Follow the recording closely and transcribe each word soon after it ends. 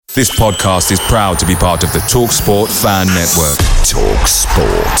This podcast is proud to be part of the TalkSport Fan Network.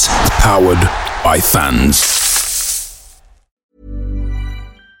 TalkSport. Powered by fans.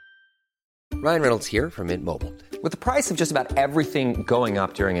 Ryan Reynolds here from Mint Mobile. With the price of just about everything going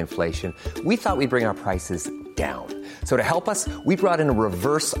up during inflation, we thought we'd bring our prices down. So to help us, we brought in a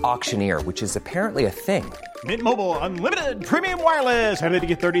reverse auctioneer, which is apparently a thing. Mint Mobile Unlimited Premium Wireless. How to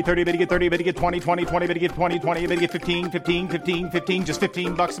get 30, 30, bit to get 30, bit to get 20, 20, 20, bit to get 20, 20, bit to get 15, 15, 15, 15, just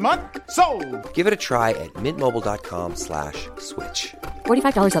 $15 a month? Sold! Give it a try at mintmobile.com/switch.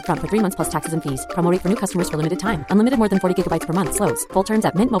 $45 up front for 3 months plus taxes and fees. Promo rate for new customers for limited time. Unlimited more than 40 gigabytes per month. Slows full terms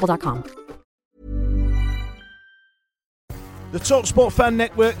at mintmobile.com. The TalkSport Fan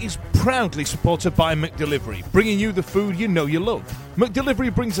Network is proudly supported by McDelivery, bringing you the food you know you love.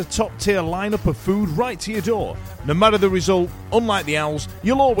 McDelivery brings a top-tier lineup of food right to your door. No matter the result, unlike the Owls,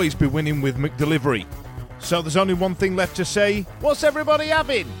 you'll always be winning with McDelivery. So there's only one thing left to say, what's everybody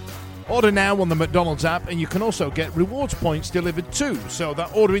having? Order now on the McDonald's app, and you can also get rewards points delivered too, so that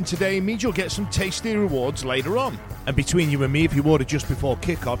ordering today means you'll get some tasty rewards later on. And between you and me, if you order just before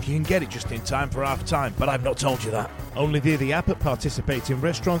kick-off, you can get it just in time for half-time, but I've not told you that. Only via the app at participating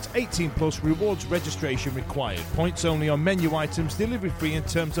restaurants, 18 plus, rewards registration required. Points only on menu items, delivery free and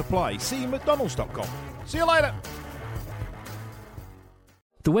terms apply. See mcdonalds.com. See you later.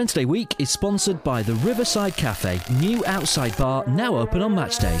 The Wednesday week is sponsored by the Riverside Cafe, new outside bar now open on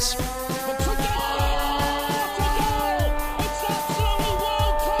match days. There's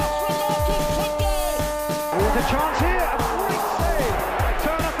a chance here, a great save. A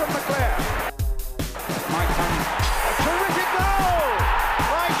turner from McClare. Mike Hunt, a terrific goal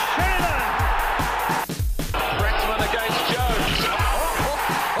by Sheridan. Brexman against Jones.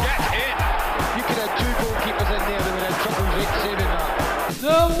 Get in. You could have two goalkeepers in there that would have trouble saving that.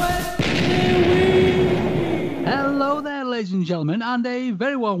 Hello there, ladies and gentlemen, and a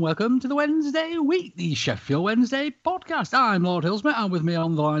very warm welcome to the Wednesday Week, the Sheffield Wednesday podcast. I'm Lord Hillsmith, and with me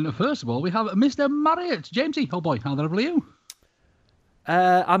on the line, first of all, we have Mr. Marriott. Jamesy, oh boy, how the hell are you?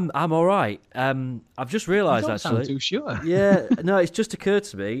 I'm all right. I've just realised actually. Sound too sure. Yeah, no, it's just occurred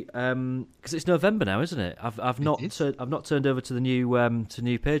to me because it's November now, isn't it? I've not turned over to the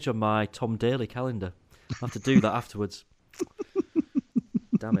new page on my Tom Daly calendar. I'll have to do that afterwards.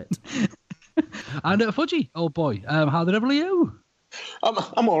 Damn it. And Fudgy, oh boy, how the devil are you?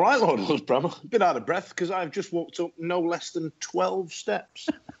 I'm all right, Lord Hillsborough. A bit out of breath because I've just walked up no less than 12 steps,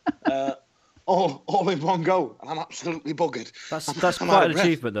 all in one go, and I'm absolutely buggered. That's quite an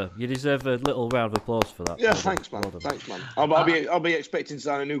achievement, though. You deserve a little round of applause for that. Yeah, thanks, man. Thanks, man. I'll be expecting to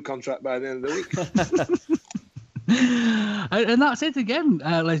sign a new contract by the end of the week. And that's it again,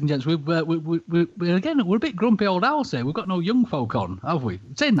 ladies and gents. We're a bit grumpy old owls here. We've got no young folk on, have we?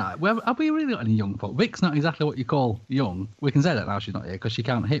 Saying that, have we really got any young folk? Vic's not exactly what you call young. We can say that now she's not here because she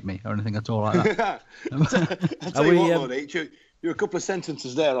can't hit me or anything at all like that. I'll tell you what, Lord H, you're a couple of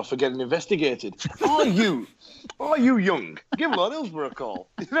sentences there off for getting investigated. Are you young? Give Lord Hillsborough a call.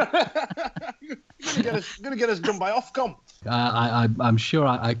 You're going to get us done by Ofcom. I'm sure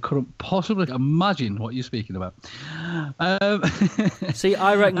I couldn't possibly imagine what you're speaking about. See,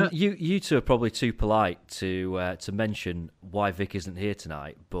 I reckon you two are probably too polite to mention why Vic isn't here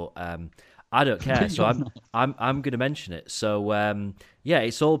tonight, but I don't care, so I'm going to mention it. So yeah,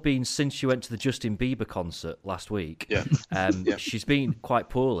 it's all been since you went to the Justin Bieber concert last week. Yeah. She's been quite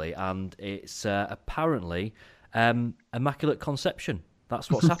poorly, and it's apparently immaculate conception.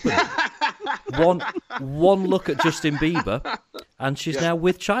 That's what's happened. One look at Justin Bieber, and she's now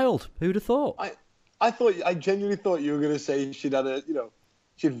with child. Who'd have thought? I genuinely thought you were going to say she'd had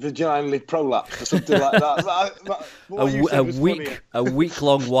she'd vaginally prolapsed or something like that. A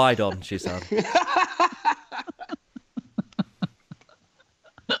week-long wide-on she's had.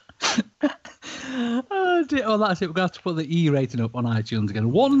 Oh, dear. Oh, that's it. We're going to have to put the E rating up on iTunes again.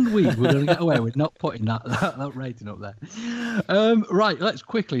 1 week we're going to get away with not putting that rating up there. Right, let's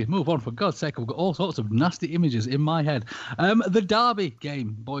quickly move on. For God's sake, I've got all sorts of nasty images in my head. The Derby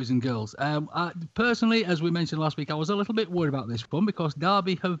game, boys and girls. Personally, as we mentioned last week, I was a little bit worried about this one because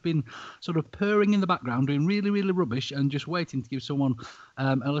Derby have been sort of purring in the background, doing really, really rubbish and just waiting to give someone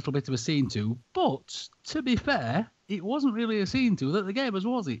a little bit of a scene to. But, to be fair, it wasn't really a scene to that the game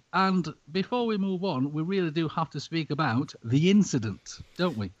was it? And before we move on, we really do have to speak about the incident,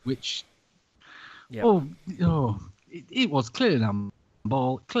 don't we? Which, it was clearly an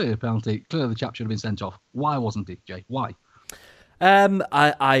ball, clear penalty, clear the chap should have been sent off. Why wasn't it, Jay? Why? I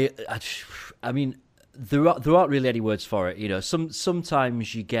mean, there aren't really any words for it. You know,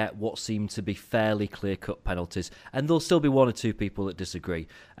 sometimes you get what seem to be fairly clear-cut penalties, and there'll still be one or two people that disagree.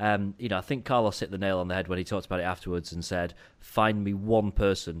 You know, I think Carlos hit the nail on the head when he talked about it afterwards and said, "Find me one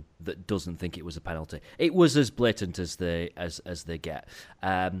person that doesn't think it was a penalty." It was as blatant as they get,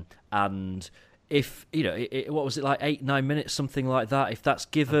 and if you know, what was it, like 8-9 minutes, something like that? If that's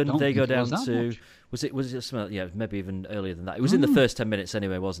given, they go down to. Was it something? Yeah, maybe even earlier than that. It was in the first 10 minutes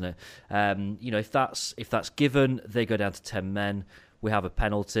anyway, wasn't it? You know, if that's given, they go down to 10 men. We have a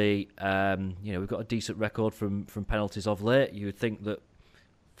penalty. You know, we've got a decent record from penalties of late. You would think that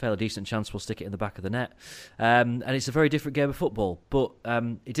fairly decent chance we'll stick it in the back of the net. And it's a very different game of football, but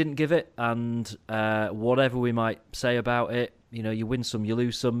it didn't give it. And whatever we might say about it, you know, you win some, you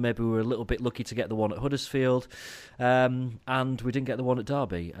lose some. Maybe we were a little bit lucky to get the one at Huddersfield, and we didn't get the one at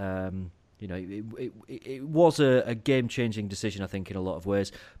Derby. You know, it was a game-changing decision, I think, in a lot of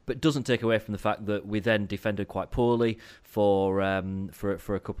ways, but doesn't take away from the fact that we then defended quite poorly for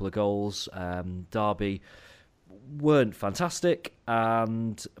a couple of goals. Derby weren't fantastic,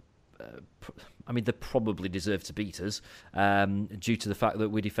 and I mean, they probably deserved to beat us due to the fact that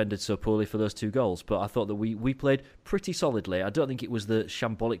we defended so poorly for those 2 goals. But I thought that we played pretty solidly. I don't think it was the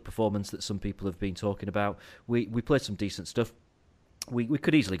shambolic performance that some people have been talking about. We played some decent stuff. We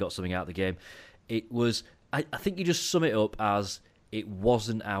could easily got something out of the game. It was, I think you just sum it up as, it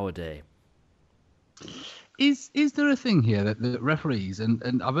wasn't our day. Is there a thing here that referees,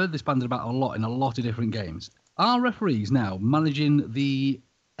 and I've heard this bandied about a lot in a lot of different games, are referees now managing the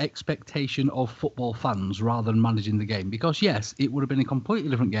expectation of football fans rather than managing the game? Because yes, it would have been a completely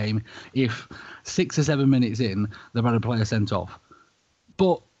different game if 6 or 7 minutes in, they've had a player sent off.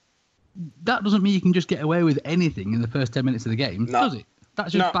 But that doesn't mean you can just get away with anything in the first 10 minutes of the game, does it?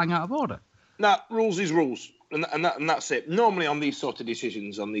 That's just bang out of order. No, rules is rules, and that's it. Normally on these sort of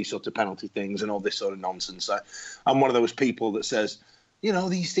decisions, on these sort of penalty things and all this sort of nonsense, I'm one of those people that says, you know,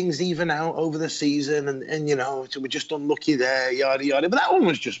 these things even out over the season, and you know, we're just unlucky there, yada, yada. But that one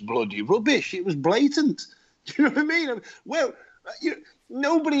was just bloody rubbish. It was blatant. Do you know what I mean? Well,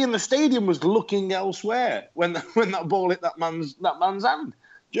 nobody in the stadium was looking elsewhere when that ball hit that man's hand.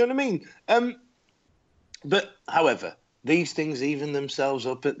 Do you know what I mean? But, however, these things even themselves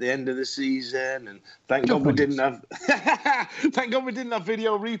up at the end of the season, and thank God we didn't have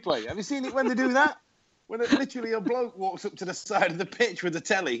video replay. Have you seen it when they do that? When literally a bloke walks up to the side of the pitch with the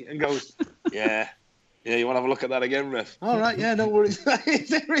telly and goes, "Yeah, you want to have a look at that again, ref?" All right, yeah, no worries.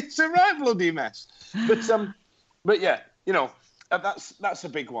 It's a right bloody mess. But yeah, you know, that's a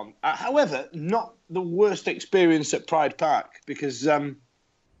big one. However, not the worst experience at Pride Park, because I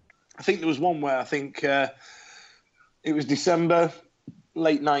think there was one where I think it was December,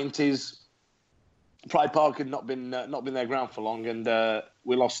 late 90s. Pride Park had not been their ground for long, and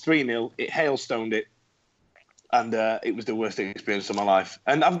we lost 3-0. It hailstoned it, and it was the worst experience of my life.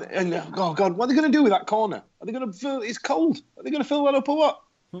 And oh God, what are they going to do with that corner? Are they going to fill? It's cold. Are they going to fill that up or what?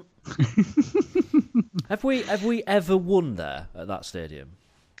 Have we ever won there at that stadium?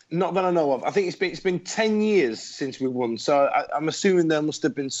 Not that I know of. I think it's been 10 years since we won. So I'm assuming there must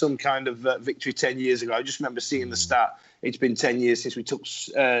have been some kind of victory 10 years ago. I just remember seeing the stat. It's been 10 years since we took.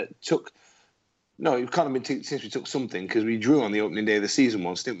 No, it can't have been since we took something, because we drew on the opening day of the season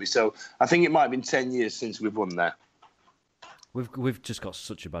once, didn't we? So I think it might have been 10 years since we've won there. We've just got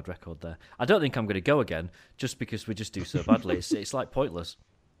such a bad record there. I don't think I'm going to go again just because we just do so badly. It's like pointless.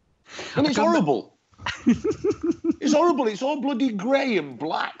 And it's horrible. It's horrible. It's all bloody grey and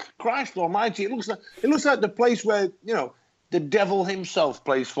black. Christ almighty. It looks like the place where, you know, the devil himself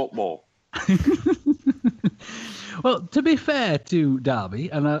plays football. Well, to be fair to Derby,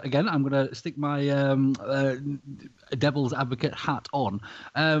 and again, I'm going to stick my devil's advocate hat on.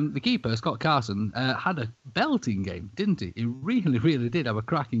 The keeper, Scott Carson, had a belting game, didn't he? He really, really did have a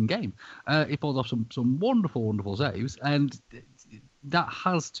cracking game. He pulled off some wonderful, wonderful saves, and that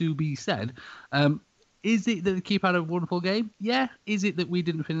has to be said. Is it that the keeper had a wonderful game? Yeah. Is it that we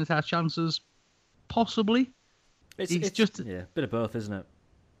didn't finish our chances? Possibly. It's just a bit of both, isn't it?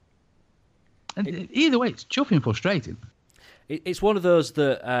 And either way, it's chuffing frustrating. It's one of those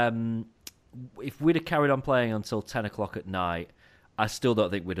that if we'd have carried on playing until 10 o'clock at night, I still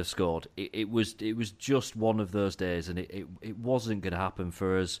don't think we'd have scored. It was just one of those days, and it wasn't going to happen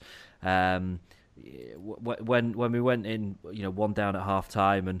for us. When we went in, you know, 1 down at half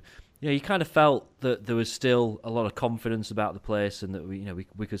time, and you know, you kind of felt that there was still a lot of confidence about the place, and that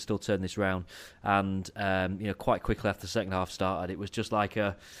we could still turn this round. And you know, quite quickly after the second half started, it was just like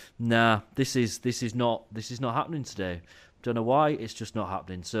this is not happening today. Don't know why. It's just not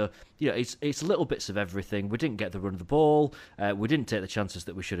happening. So, it's little bits of everything. We didn't get the run of the ball. We didn't take the chances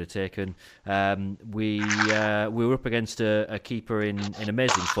that we should have taken. We were up against a keeper in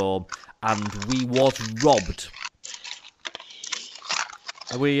amazing form, and we was robbed.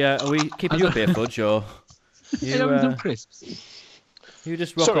 Are we keeping you up here, Fudge, or some crisps? You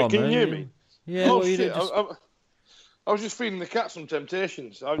just rock Sorry, on. Can you hear me? Yeah. Oh, shit. I was just feeding the cat some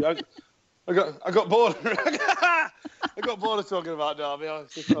Temptations. I got bored. I got bored of talking about Derby. I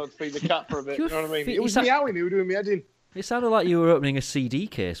just thought I'd feed the cat for a bit. You know what I mean? It was meowing. He was doing me head in. It sounded like you were opening a CD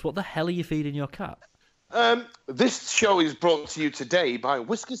case. What the hell are you feeding your cat? This show is brought to you today by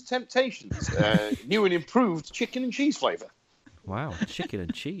Whiskers Temptations, new and improved chicken and cheese flavour. Wow, chicken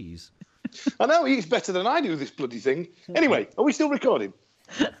and cheese. I know, he eats better than I do, this bloody thing. Anyway, are we still recording?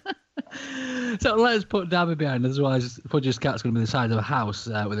 So let's put Derby behind us, otherwise Fudge's cat's going to be the size of a house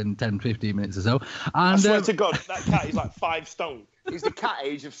within 10-15 minutes or so. And, I swear to God, that cat is like 5 stone. He's the cat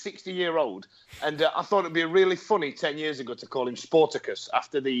age of 60-year-old. And I thought it'd be really funny 10 years ago to call him Sporticus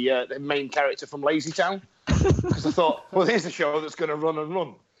after the main character from Lazy Town. Because I thought, well, here's a show that's going to run and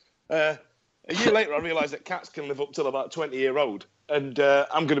run. A year later, I realised that cats can live up till about 20-year-old. And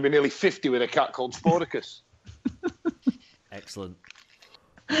I'm going to be nearly 50 with a cat called Sporticus. Excellent.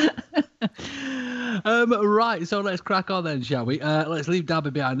 Right, so let's crack on then, shall we? Let's leave Derby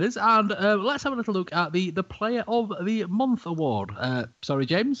behind us and let's have a little look at the Player of the Month award. Sorry,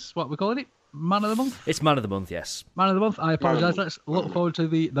 James, what are we calling it? Man of the Month? It's Man of the Month, yes. Man of the Month, I apologise. Let's look forward to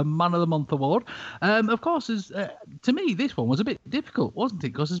the Man of the Month award. Of course, to me, this one was a bit difficult, wasn't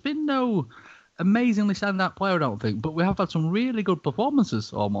it? Because there's been no amazingly standout player, I don't think, but we have had some really good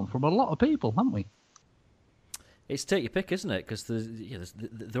performances all month from a lot of people, haven't we? It's take your pick, isn't it? Because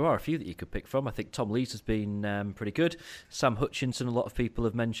there are a few that you could pick from. I think Tom Lees has been pretty good. Sam Hutchinson, a lot of people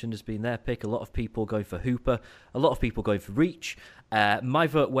have mentioned, has been their pick. A lot of people going for Hooper. A lot of people going for Reach. My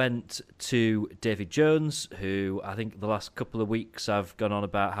vote went to David Jones, who I think the last couple of weeks I've gone on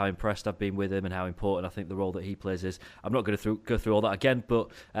about how impressed I've been with him and how important I think the role that he plays is. I'm not going to go through all that again, but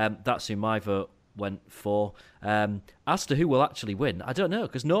that's who my vote went for. As to who will actually win, I don't know,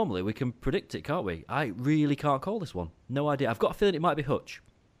 because normally we can predict it, can't we? I really can't call this one. No idea. I've got a feeling it might be Hutch.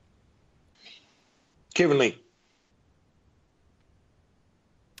 Kieran Lee.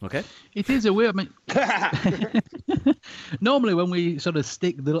 Okay. It is a weird... Normally when we sort of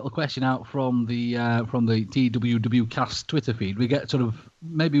stick the little question out from the TWW Cast Twitter feed, we get sort of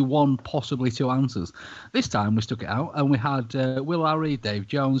maybe one, possibly 2 answers. This time we stuck it out and we had Will Harry, Dave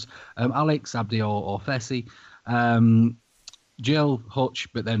Jones, Alex, Abdi or Fessy, Jill, Hutch,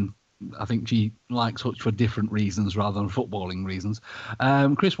 but then I think she likes Hutch for different reasons rather than footballing reasons.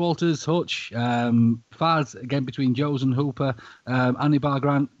 Chris Walters, Hutch, Faz, again between Joes and Hooper, Annie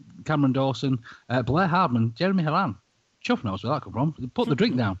Bargrant, Cameron Dawson, Blair Hardman, Jeremy Hellan. Chuff knows where that come from. Put the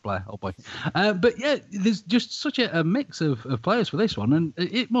drink down, Blair. Oh boy. But yeah, there's just such a mix of players for this one, and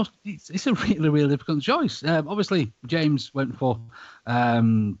it's a really, really difficult choice. Obviously, James went for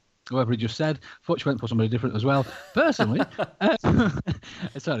whoever he just said. Futch went for somebody different as well. Personally,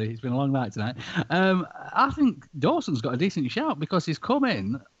 sorry, it's been a long night tonight. I think Dawson's got a decent shout because he's come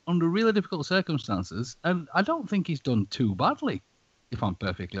in under really difficult circumstances, and I don't think he's done too badly, if I'm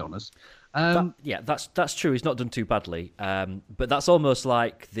perfectly honest. That's true. He's not done too badly, but that's almost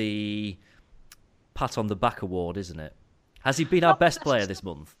like the pat on the back award, isn't it? Has he been our best player this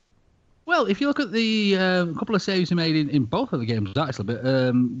month? Well, if you look at the couple of saves he made in both of the games, actually, but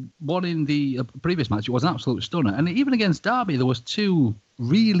one in the previous match, it was an absolute stunner. And even against Derby, there was 2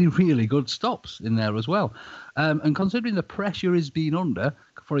 really, really good stops in there as well. And considering the pressure he's been under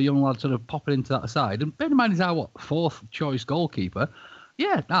for a young lad sort of popping into that side, and bear in mind he's our, 4th choice goalkeeper,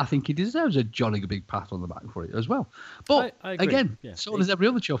 yeah, I think he deserves a jolly big pat on the back for it as well. But I agree. Again, so does every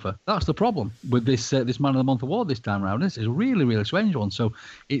other chuffer. That's the problem with this Man of the Month award this time around. This is a really, really strange one. So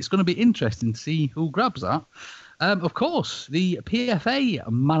it's going to be interesting to see who grabs that. Of course, the PFA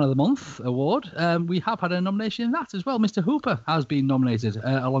Man of the Month award, we have had a nomination in that as well. Mr. Hooper has been nominated,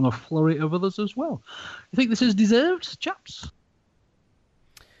 along a flurry of others as well. You think this is deserved, chaps?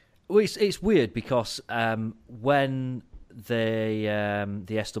 Well, it's weird because when the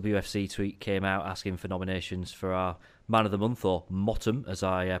SWFC tweet came out asking for nominations for our Man of the Month, or Mottom, as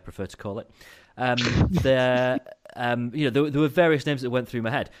I prefer to call it, there were various names that went through my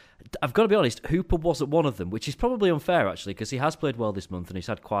head. I've got to be honest, Hooper wasn't one of them, which is probably unfair actually, because he has played well this month and he's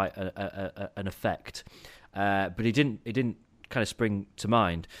had quite an effect, but he didn't kind of spring to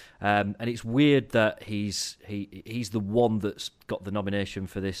mind. And it's weird that he's the one that's got the nomination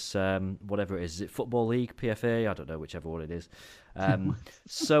for this, whatever it is it Football League, PFA? I don't know, whichever one it is.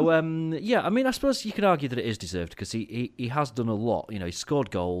 Yeah, I mean, I suppose you could argue that it is deserved because he has done a lot. You know, he's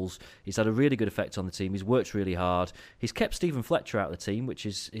scored goals, he's had a really good effect on the team, he's worked really hard, he's kept Stephen Fletcher out of the team, which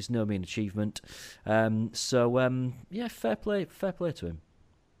is no mean achievement. Yeah, fair play to him.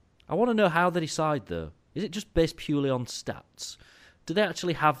 I want to know how they decide, though. Is it just based purely on stats? Do they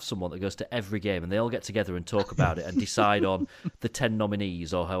actually have someone that goes to every game and they all get together and talk about it and decide on the 10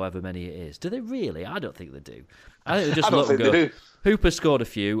 nominees or however many it is? Do they really? I don't think they do. I think they just look and go, Hooper scored a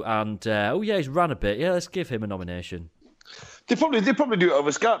few and, he's ran a bit. Yeah, let's give him a nomination. They probably do it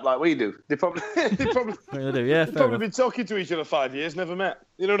over Skype like we do. They probably they do, yeah. They've probably been talking to each other 5 years, never met.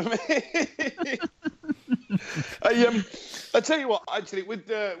 You know what I mean? I tell you what, actually, with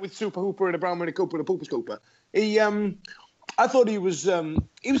Super Hooper and the Brown Money Cooper and the Pooper Scooper, I thought he was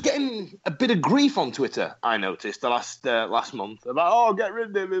getting a bit of grief on Twitter. I noticed the last month about get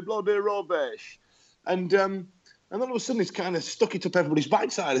rid of him, bloody rubbish, and all of a sudden he's kind of stuck it up everybody's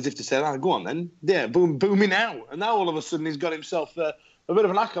backside as if to say, go on then, yeah, booming out, and now all of a sudden he's got himself a bit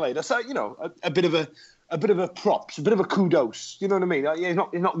of an accolade. I say, a bit of a props, a bit of a kudos. You know what I mean?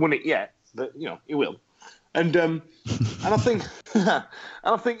 He's not won it yet, but he will. And I think fair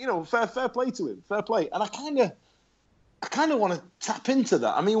play to him, fair play. And I kind of want to tap into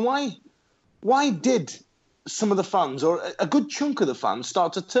that. I mean, why did some of the fans, or a good chunk of the fans,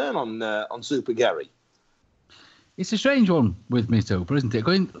 start to turn on Super Gary? It's a strange one with me, Super, isn't it?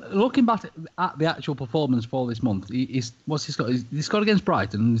 Looking back at the actual performance for this month, he's scored against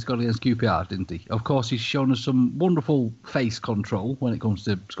Brighton and he's scored against QPR, didn't he? Of course, he's shown us some wonderful face control when it comes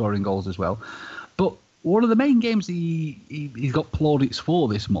to scoring goals as well. But one of the main games he got plaudits for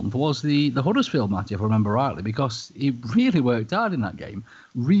this month was the Huddersfield match, if I remember rightly, because he really worked hard in that game.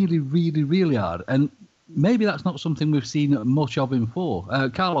 Really, really, really hard. And maybe that's not something we've seen much of him for.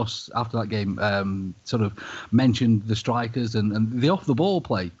 Carlos, after that game, sort of mentioned the strikers and the off-the-ball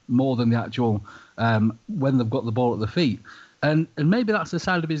play more than the actual when they've got the ball at the feet. And maybe that's the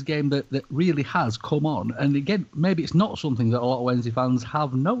side of his game that really has come on. And again, maybe it's not something that a lot of Wednesday fans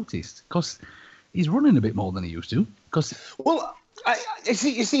have noticed, because he's running a bit more than he used to. Well,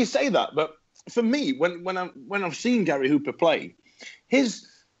 you say that, but for me, when I've seen Gary Hooper play, his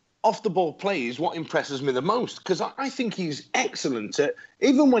off-the-ball play is what impresses me the most, because I think he's excellent at,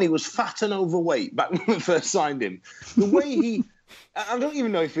 even when he was fat and overweight back when we first signed him, the way he, I don't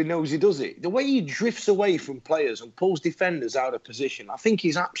even know if he knows he does it, the way he drifts away from players and pulls defenders out of position, I think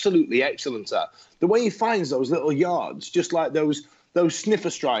he's absolutely excellent at. The way he finds those little yards, just like those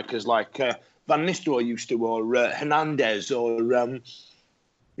sniffer strikers like Van Nistelrooy used to, or Hernandez, or Gary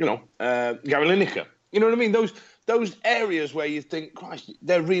Lineker. You know what I mean? Those areas where you think, Christ,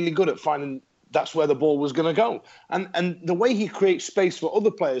 they're really good at finding that's where the ball was going to go, and the way he creates space for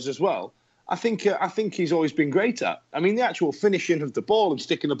other players as well. I think he's always been great at. I mean, the actual finishing of the ball and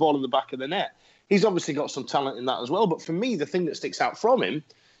sticking the ball in the back of the net, he's obviously got some talent in that as well. But for me, the thing that sticks out from him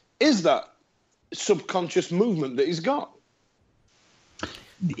is that subconscious movement that he's got.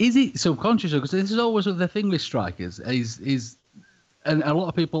 Is it subconscious? Because this is always the thing with strikers. And a lot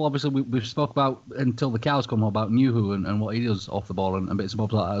of people, obviously, we've spoke about until the cows come about Nuhu and what he does off the ball and bits and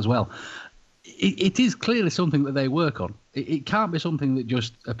bobs like that as well. It is clearly something that they work on. It can't be something that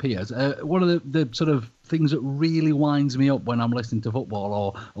just appears. One of the sort of things that really winds me up when I'm listening to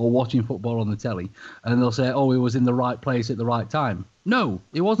football or watching football on the telly, and they'll say, he was in the right place at the right time. No,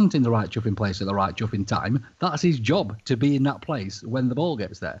 he wasn't in the right chuffing place at the right chuffing time. That's his job, to be in that place when the ball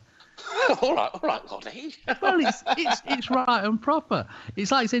gets there. all right, Lottie. Well, it's right and proper.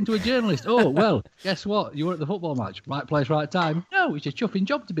 It's like saying to a journalist, well, guess what? You were at the football match. Right place, right time. No, it's a chuffing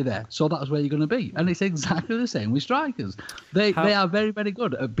job to be there. So that's where you're going to be. And it's exactly the same with strikers. They are very, very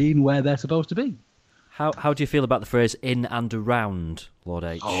good at being where they're supposed to be. How do you feel about the phrase "in and around," Lord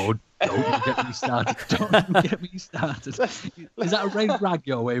H? Oh, don't get me started. Don't get me started. Is that a red rag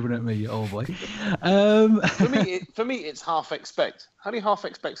you're waving at me? Oh, boy. For me, it's half expect. How do you half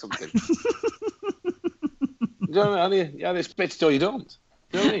expect something? You don't know, how do you expect it or you don't?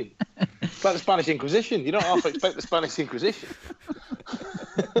 You know what I mean? It's like the Spanish Inquisition. You don't half expect the Spanish Inquisition.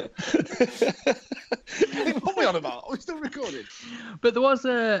 What are we on about? Are we still recording? But there was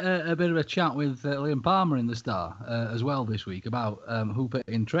a bit of a chat with Liam Palmer in the Star as well this week about Hooper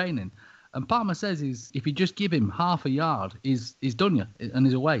in training. And Palmer says if you just give him half a yard, he's done you and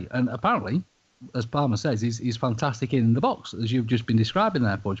he's away. And apparently, as Palmer says, he's fantastic in the box, as you've just been describing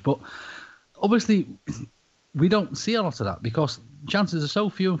there, Pudge. But obviously, we don't see a lot of that because chances are so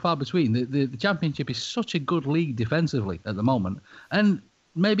few and far between. The Championship is such a good league defensively at the moment, and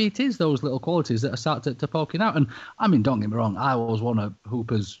maybe it is those little qualities that are starting to poking out. And I mean, don't get me wrong, I was one of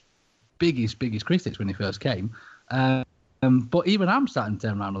Hooper's biggest critics when he first came, but even I'm starting to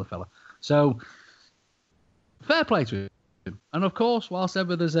turn around on the fella. So fair play to him. And of course, whilst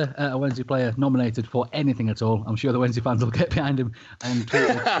ever there's a Wednesday player nominated for anything at all, I'm sure the Wednesday fans will get behind him and tweet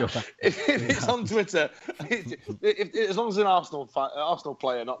if it's on Twitter, as long as an Arsenal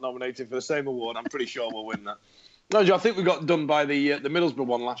player not nominated for the same award, I'm pretty sure we'll win that. No, Joe, I think we got done by the Middlesbrough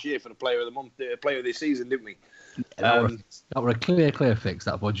one last year for the Player of the Month, Player of the Season, didn't we? That were a clear fix.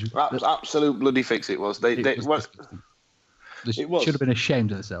 That was absolute bloody fix. It was. They should have been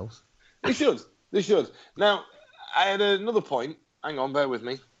ashamed of themselves. They should. Now, I had another point. Hang on, bear with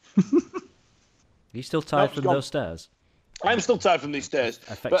me. Are you still tired from those stairs? I'm still tired from these stairs.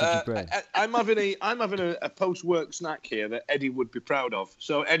 Affected your brain. I'm having a post-work snack here that Eddie would be proud of.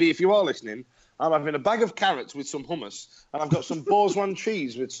 So, Eddie, if you are listening, I'm having a bag of carrots with some hummus, and I've got some Boursin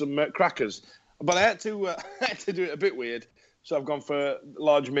cheese with some crackers. But I had to do it a bit weird, so I've gone for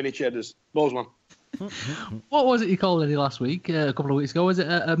large mini cheddars. Boursin. What was it you called Eddie last week? A couple of weeks ago, was it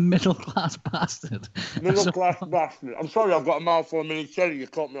a middle-class bastard? Middle-class bastard. I'm sorry, I've got a mouthful of mini cheddar. You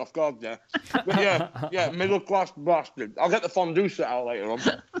caught me off guard there. But yeah, middle-class bastard. I'll get the fondue set out later on.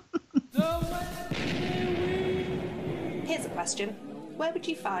 Here's a question. Where would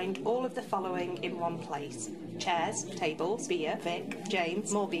you find all of the following in one place? Chairs, tables, beer, Vic,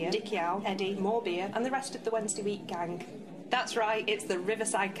 James, more beer, Dickie Owl, Eddie, more beer, and the rest of the Wednesday Week gang. That's right, it's the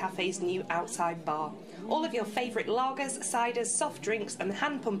Riverside Cafe's new outside bar. All of your favourite lagers, ciders, soft drinks and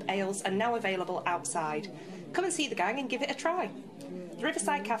hand pump ales are now available outside. Come and see the gang and give it a try. The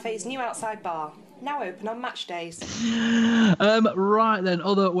Riverside Cafe's new outside bar, now open on match days. Right then,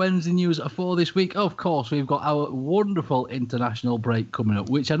 other Wednesday news for this week. Of course, we've got our wonderful international break coming up,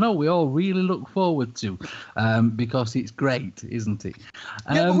 which I know we all really look forward to, because it's great, isn't it?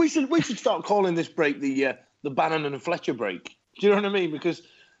 Yeah, but we should start calling this break the Bannon and Fletcher break. Do you know what I mean? Because,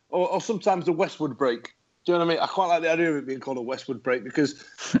 or sometimes the Westwood break. Do you know what I mean? I quite like the idea of it being called a Westwood break because,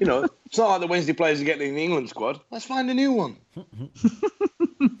 it's not like the Wednesday players are getting in the England squad. Let's find a new one.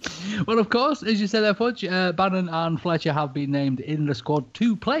 Well, of course, as you said there, Fudge, Bannon and Fletcher have been named in the squad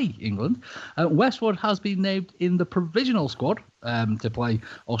to play England. Westwood has been named in the provisional squad to play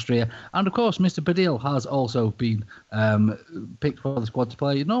Austria. And, of course, Mr. Badil has also been picked for the squad to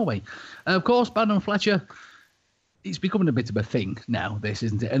play Norway. Of course, Bannon and Fletcher, it's becoming a bit of a thing now, this,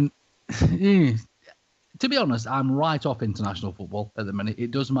 isn't it? And to be honest, I'm right off international football at the minute.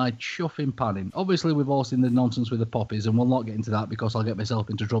 It does my chuffing panning. Obviously, we've all seen the nonsense with the poppies, and we'll not get into that because I'll get myself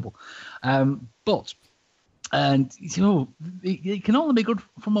into trouble. But it can only be good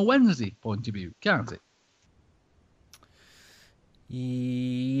from a Wednesday point of view, can't it?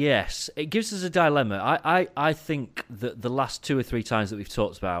 Yes, it gives us a dilemma. I think that the last 2 or 3 times that we've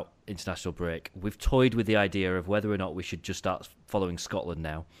talked about international break, we've toyed with the idea of whether or not we should just start following Scotland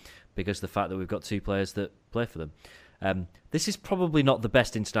now, because of the fact that we've got 2 players that play for them. This is probably not the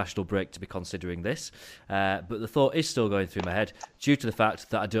best international break to be considering this, but the thought is still going through my head due to the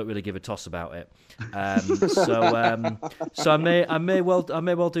fact that I don't really give a toss about it. So I may well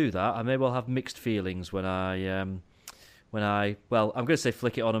do that. I may well have mixed feelings when I'm going to say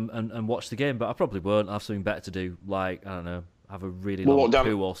flick it on and watch the game, but I probably won't. I'll have something better to do, like, I don't know, have a really long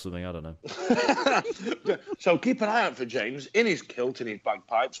poo or something, I don't know. So keep an eye out for James in his kilt and his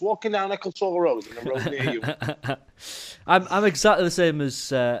bagpipes, walking down Ecclesall Road in a road near you. I'm exactly the same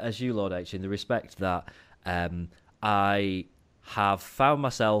as you, Lord H, in the respect that I have found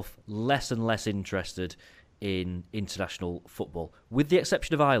myself less and less interested in international football, with the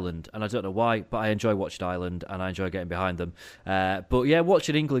exception of Ireland, and I don't know why, but I enjoy watching Ireland and I enjoy getting behind them. But yeah,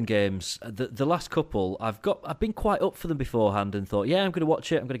 watching England games, the last couple, I've been quite up for them beforehand and thought, yeah, I'm going to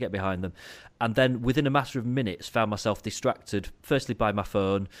watch it, I'm going to get behind them, and then within a matter of minutes, found myself distracted. Firstly by my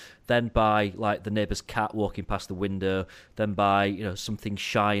phone, then by like the neighbour's cat walking past the window, then by something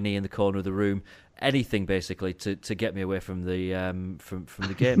shiny in the corner of the room. Anything basically to get me away from the from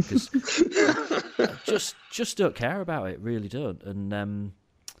the game, because I just don't care about it, really don't. And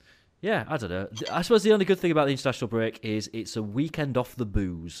yeah, I don't know. I suppose the only good thing about the international break is it's a weekend off the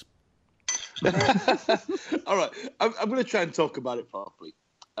booze. All right, I'm going to try and talk about it properly.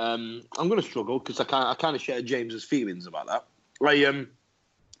 I'm going to struggle because I kind of share James's feelings about that.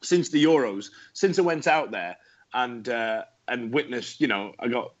 Since the Euros, since I went out there and witnessed, I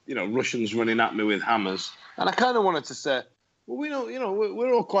got, Russians running at me with hammers. And I kind of wanted to say, well,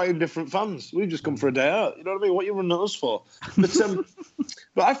 we're all quite different fans. We've just come for a day out. You know what I mean? What are you running at us for?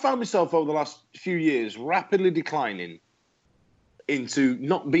 But I found myself over the last few years rapidly declining into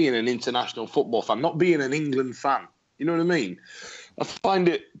not being an international football fan, not being an England fan. You know what I mean? I find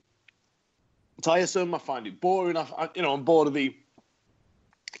it tiresome. I find it boring. I'm bored of the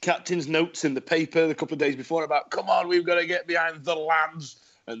captain's notes in the paper a couple of days before about, come on, we've got to get behind the lads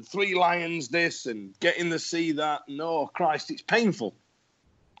and 3 Lions this and get in the sea that. No, Christ, it's painful.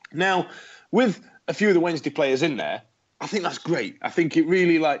 Now, with a few of the Wednesday players in there, I think that's great. I think it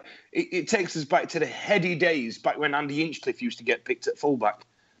really it takes us back to the heady days back when Andy Hinchcliffe used to get picked at fullback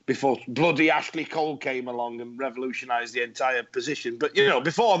before bloody Ashley Cole came along and revolutionised the entire position. But,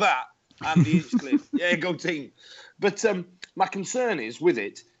 before that, Andy Hinchcliffe, yeah, go team. But my concern with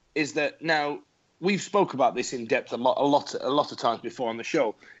it is that now we've spoke about this in depth a lot of times before on the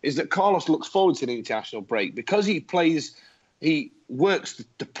show, is that Carlos looks forward to the international break because he works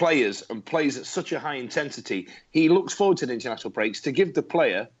the players and plays at such a high intensity. He looks forward to the international breaks to give the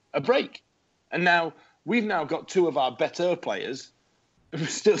player a break. And now we've got 2 of our better players who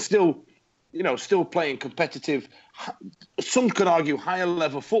are still playing competitive, some could argue higher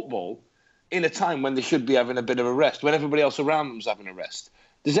level football in a time when they should be having a bit of a rest, when everybody else around them's having a rest.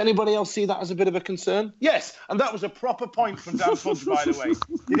 Does anybody else see that as a bit of a concern? Yes, and that was a proper point from Dan Fudge, by the way.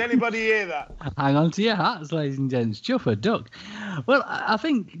 Did anybody hear that? Hang on to your hats, ladies and gents. Chuff a duck. Well, I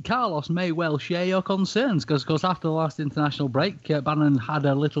think Carlos may well share your concerns because after the last international break, Bannon had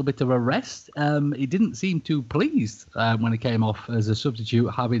a little bit of a rest. He didn't seem too pleased when he came off as a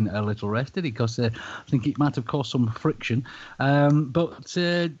substitute having a little rest, did he? Because I think it might have caused some friction. But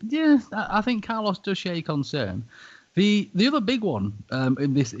I think Carlos does share your concern. The other big one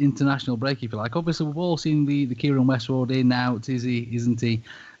in this international break, if you like, obviously we've all seen the Kieran Westwood in, out, is he, isn't he?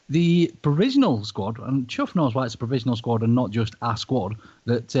 The provisional squad, and Chuff knows why it's a provisional squad and not just a squad,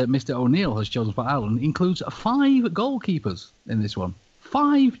 that Mr. O'Neill has chosen for Ireland, includes 5 goalkeepers in this one.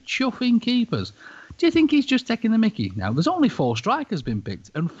 5 chuffing keepers. Do you think he's just taking the mickey? Now, there's only 4 strikers been picked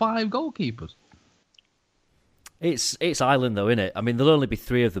and 5 goalkeepers. It's Ireland, though, innit? I mean, there'll only be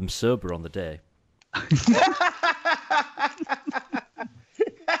 3 of them sober on the day.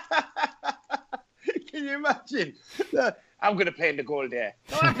 Can you imagine? I'm going to play in the goal there.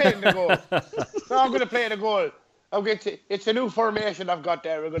 No, I'm playing in the goal. No, I'm going to play in the goal. It's a new formation I've got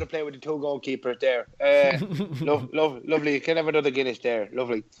there. We're going to play with the 2 goalkeepers there. Lovely. You can have another Guinness there.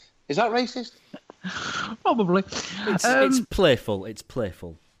 Lovely. Is that racist? Probably. It's playful. It's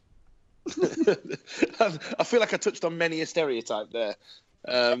playful. I feel like I touched on many a stereotype there.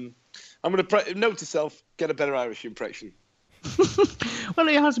 I'm going to note to self, get a better Irish impression. Well,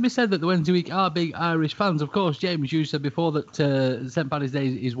 it has to be said that the Wednesday Week are big Irish fans. Of course, James, you said before that St. Paddy's Day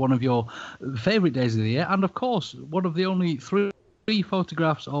is one of your favourite days of the year. And, of course, one of the only 3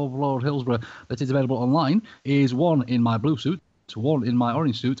 photographs of Lord Hillsborough that is available online is one in my blue suit, one in my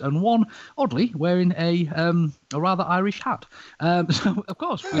orange suit, and one, oddly, wearing a rather Irish hat. So, of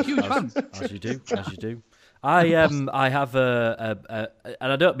course, we're huge fans. As you do. I have and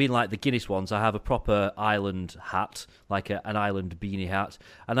I don't mean like the Guinness ones. I have a proper Ireland hat, like an Ireland beanie hat,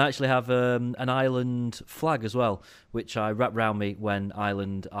 and I actually have an Ireland flag as well, which I wrap round me when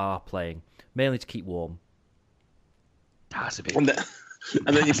Ireland are playing, mainly to keep warm. That's a bit. And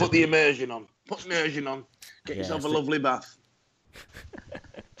then you put the immersion on. Get yourself a lovely bath.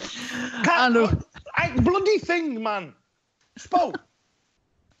 Bloody thing, man. Spoke.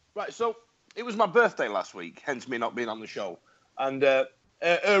 Right, so. It was my birthday last week, hence me not being on the show. And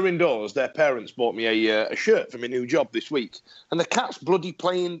Erin Doors, their parents, bought me a shirt for my new job this week. And the cat's bloody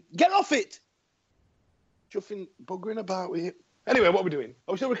playing, get off it! Chuffing, buggering about with it. Anyway, what are we doing?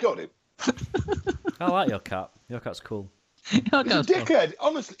 Are we still recording? I like your cat. Your cat's cool. He's a dickhead.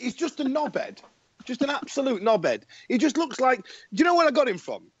 Honestly, he's just a knobhead. Just an absolute knobhead. He just looks like... Do you know where I got him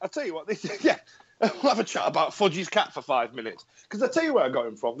from? I'll tell you what. We'll have a chat about Fudgy's cat for 5 minutes. Because I'll tell you where I got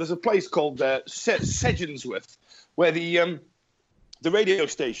him from. There's a place called Sedgensworth, where the radio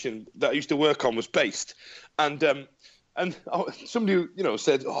station that I used to work on was based. And somebody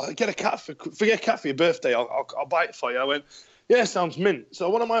said, get a cat for your birthday. I'll buy it for you. I went, yeah, sounds mint. So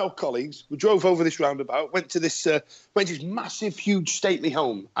one of my old colleagues, we drove over this roundabout, went to this massive, huge, stately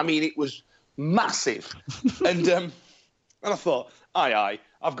home. I mean, it was massive. And I thought, aye,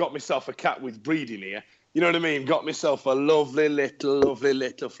 I've got myself a cat with breeding here. You know what I mean? Got myself a lovely little,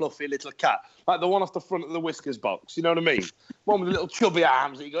 fluffy little cat. Like the one off the front of the Whiskers box. You know what I mean? One with the little chubby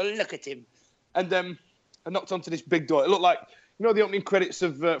arms that you go, look at him. And I knocked onto this big door. It looked like, the opening credits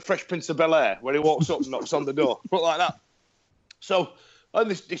of Fresh Prince of Bel-Air, where he walks up and knocks on the door. It looked like that. So, and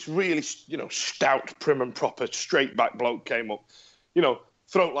this really, stout, prim and proper, straight back bloke came up.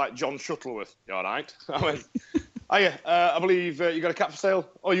 Throat like John Shuttleworth. You all right? I believe you got a cat for sale.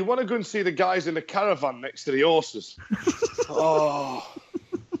 Oh, you want to go and see the guys in the caravan next to the horses? So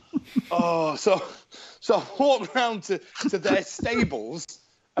I walked round to their stables,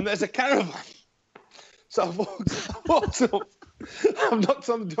 and there's a caravan. So I walked up. I've knocked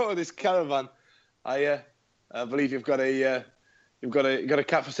on the door of this caravan. I believe you've got a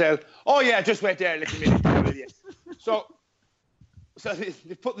cat for sale. Oh yeah, just wait there a little minute. So they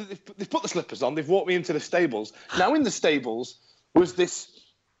put the slippers on. They've walked me into the stables. Now in the stables was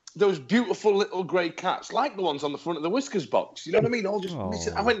those beautiful little grey cats, like the ones on the front of the Whiskers box. You know what I mean? All just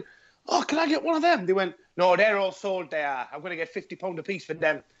missing. I went, oh, can I get one of them? They went, no, they're all sold. They are. I'm going to get £50 a piece for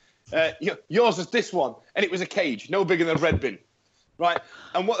them. Yours is this one, and it was a cage, no bigger than a red bin, right?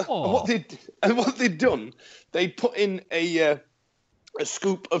 And what they'd done, they put in a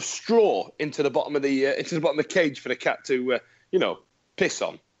scoop of straw into the bottom of the cage for the cat to piss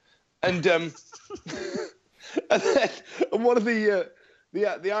on, and then one of the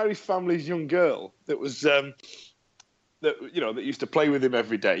Irish family's young girl that was that used to play with him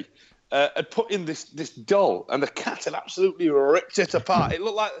every day. Had put in this doll, and the cat had absolutely ripped it apart. It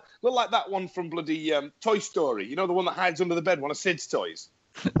looked like that one from bloody Toy Story. You know, the one that hides under the bed, one of Sid's toys.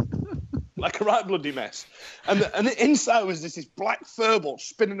 Like a right bloody mess. And the inside was this black furball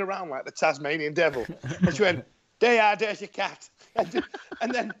spinning around like the Tasmanian devil. And she went, there's your cat.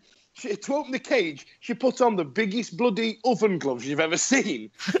 And then to open the cage, she put on the biggest bloody oven gloves you've ever seen.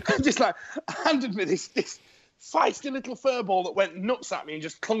 And just like handed me this feisty little furball that went nuts at me and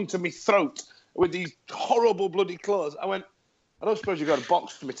just clung to my throat with these horrible bloody claws. I went, I don't suppose you got a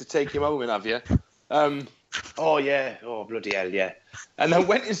box for me to take him home in, have you? Oh, yeah. Oh, bloody hell, yeah. And then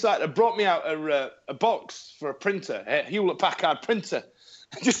went inside and brought me out a box for a printer, a Hewlett-Packard printer.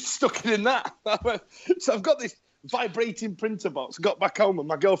 I just stuck it in that. So I've got this vibrating printer box. Got back home and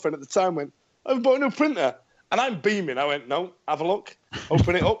my girlfriend at the time went, I've bought a new printer. And I'm beaming. I went, no, have a look.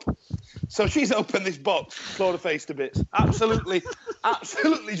 Open it up. So she's opened this box, clawed her face to bits. Absolutely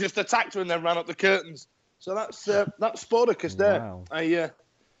just attacked her and then ran up the curtains. So that's Sporticus there. Wow.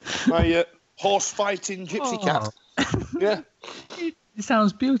 My horse-fighting gypsy cat. Yeah. It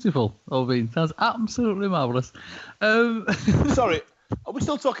sounds beautiful, Oveen. Sounds absolutely marvellous. Sorry, are we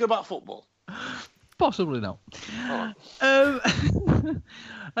still talking about football? Possibly not.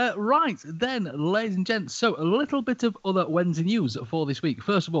 Right, then, ladies and gents, so a little bit of other Wednesday news for this week.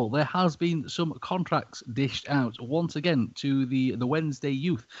 First of all, there has been some contracts dished out once again to the Wednesday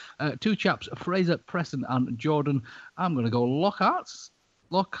youth. Two chaps, Fraser Preston and Jordan, I'm going to go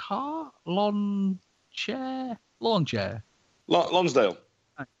Lonsdale.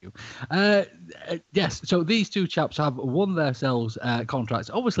 Thank you. Yes, so these two chaps have won themselves contracts.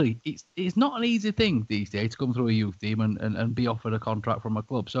 Obviously, it's not an easy thing these days to come through a youth team and be offered a contract from a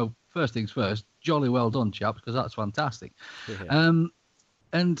club. So first things first, jolly well done, chaps, because that's fantastic. Yeah.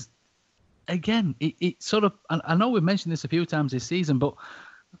 And again, it sort of, I know we've mentioned this a few times this season, but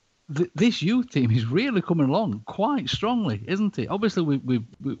this youth team is really coming along quite strongly, isn't it? Obviously,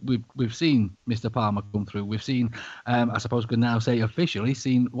 we've seen Mr. Palmer come through. We've seen, I suppose we can now say officially,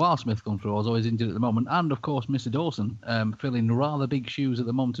 seen Wildsmith come through, although he's injured at the moment, and of course Mr. Dawson filling rather big shoes at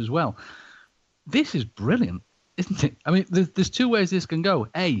the moment as well. This is brilliant, isn't it? I mean, there's two ways this can go.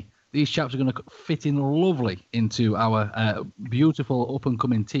 A, these chaps are going to fit in lovely into our beautiful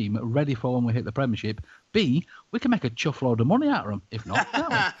up-and-coming team, ready for when we hit the Premiership. B, we can make a chuff load of money out of them, if not, can't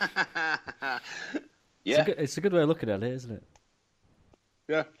we? Yeah. It's a good way of looking at it, isn't it?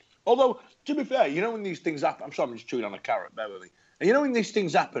 Yeah. Although, to be fair, when these things happen... I'm sorry, I'm just chewing on a carrot, bear with me. And when these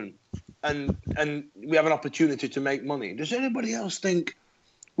things happen and we have an opportunity to make money, does anybody else think,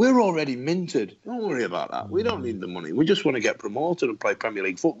 we're already minted? Don't worry about that. We don't need the money. We just want to get promoted and play Premier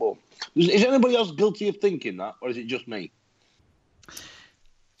League football. Is anybody else guilty of thinking that, or is it just me?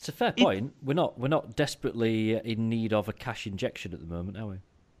 It's a fair point. We're not desperately in need of a cash injection at the moment, are we?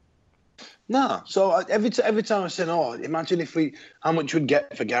 No. So every time I say, imagine how much we'd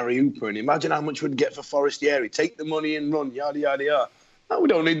get for Gary Hooper, and imagine how much we'd get for Forestieri. Take the money and run, yada yada yada. No, we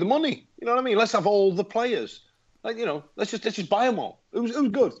don't need the money. You know what I mean? Let's have all the players. Let's just buy them all. Who's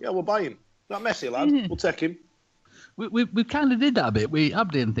good? Yeah, we'll buy him. Not Messi, lad. We'll take him. We kind of did that a bit. We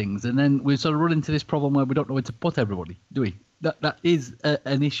updated and things, and then we sort of run into this problem where we don't know where to put everybody, do we? That is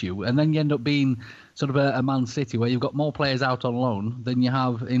an issue, and then you end up being sort of a Man City where you've got more players out on loan than you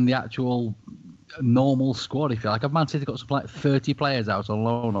have in the actual normal squad, if you like. Have Man City got something like 30 players out on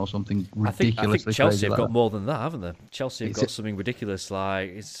loan or something ridiculously? I think Chelsea have got more than that, haven't they? Chelsea have got something ridiculous,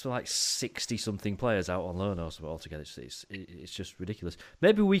 it's like 60-something players out on loan or something altogether. It's just ridiculous.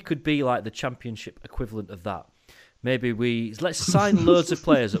 Maybe we could be like the Championship equivalent of that. Maybe let's sign loads of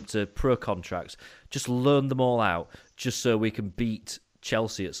players up to pro contracts. Just learn them all out, just so we can beat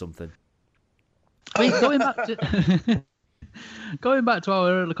Chelsea at something. I mean, going back to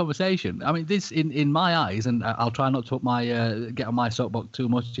our earlier conversation, I mean, this in my eyes, and I'll try not to put get on my soapbox too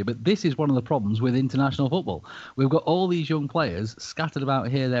much here, but this is one of the problems with international football. We've got all these young players scattered about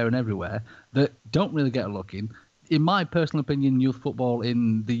here, there, and everywhere that don't really get a look in. In my personal opinion, youth football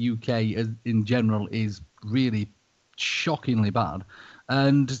in the UK in general is really shockingly bad,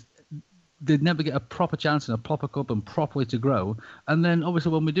 and they'd never get a proper chance in a proper cup and properly to grow. And then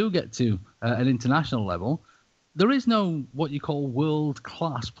obviously when we do get to an international level, there is no what you call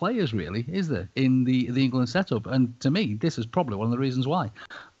world-class players, really, is there, in the England setup? And to me, this is probably one of the reasons why.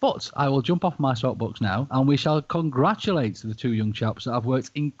 But I will jump off my soapbox now, and we shall congratulate the two young chaps that have worked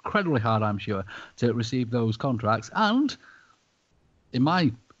incredibly hard, I'm sure, to receive those contracts. And in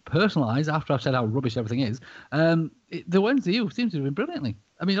my personal eyes, after I've said how rubbish everything is, the Wednesday youth seems to have been brilliantly.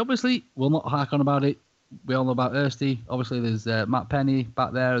 I mean, obviously, we'll not hark on about it. We all know about Ersty. Obviously, there's Matt Penny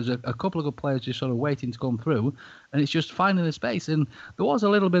back there. There's a couple of good players just sort of waiting to come through, and it's just finding the space. And there was a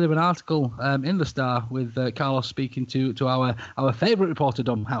little bit of an article in The Star with Carlos speaking to our favourite reporter,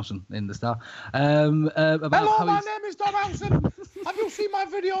 Dom Howson, in The Star. About hello, my name is Dom Howson. Have you seen my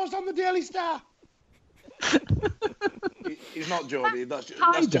videos on the Daily Star? He's not Geordie. That's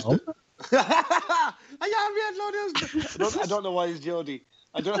just Dom. I don't know why he's Geordie.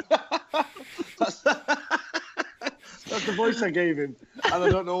 That's the voice I gave him, and I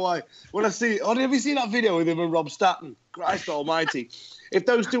don't know why. When I see, have you seen that video with him and Rob Statton? Christ Almighty! If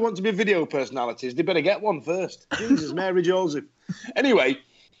those two want to be video personalities, they better get one first. Jesus, Mary Joseph. Anyway,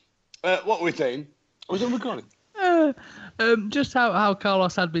 what were we saying? Was it recording? Just how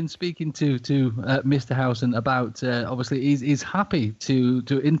Carlos had been speaking to Mr. Howson about obviously he's happy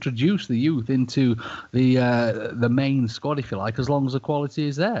to introduce the youth into the main squad, if you like, as long as the quality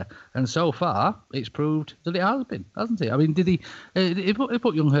is there. And so far, it's proved that it has been, hasn't it? I mean, did he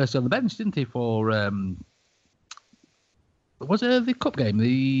put young Hurst on the bench, didn't he, for was it the cup game?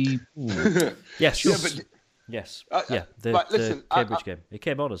 Yes. Yeah, but, yes. Listen, Cambridge game. He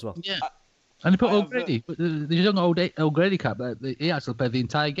came on as well. Yeah. And he put O'Grady, the young O'Grady cap. He actually played the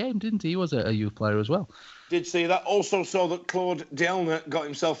entire game, didn't he? He was a youth player as well. Did see that. Also saw that Claude Dielna got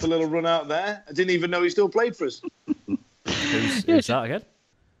himself a little run out there. I didn't even know he still played for us. Who's that again?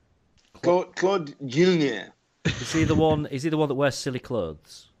 Claude Dielna. Is he the one that wears silly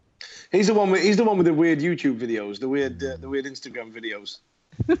clothes? He's the one with the weird YouTube videos, the weird Instagram videos.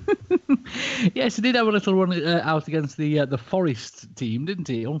 Yes, he did have a little run out against the Forest team, didn't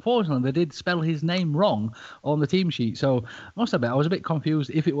he? Unfortunately, they did spell his name wrong on the team sheet, so I must admit I was a bit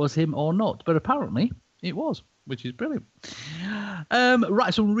confused if it was him or not, but apparently it was, which is brilliant.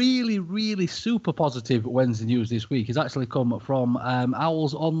 Right, some really, really super positive Wednesday news this week has actually come from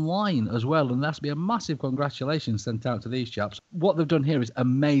Owls Online as well, and there has to be a massive congratulations sent out to these chaps. What they've done here is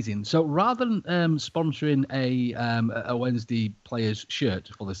amazing. So rather than sponsoring a Wednesday player's shirt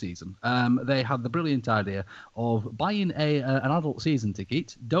for the season, they had the brilliant idea of buying an adult season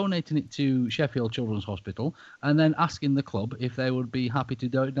ticket, donating it to Sheffield Children's Hospital, and then asking the club if they would be happy to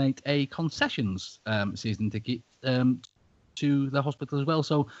donate a concessions season ticket to the hospital as well.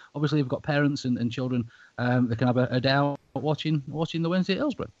 So obviously you've got parents and children that can have a day out watching the Wednesday at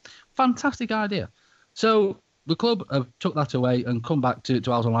Hillsborough. Fantastic idea. So the club have took that away and come back to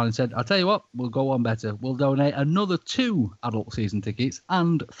Owls Online and said, I'll tell you what, we'll go on better. We'll donate another 2 adult season tickets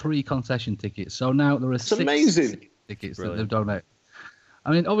and 3 concession tickets. So now there are 6 amazing tickets that they've donated.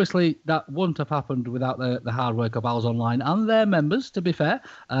 I mean, obviously, that wouldn't have happened without the hard work of Owls Online and their members, to be fair,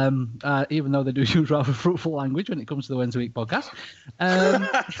 even though they do use rather fruitful language when it comes to the Wednesday Week podcast.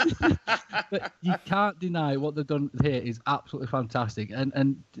 But you can't deny what they've done here is absolutely fantastic.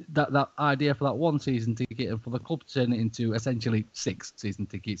 And that idea for that 1 season ticket and for the club to turn it into essentially 6 season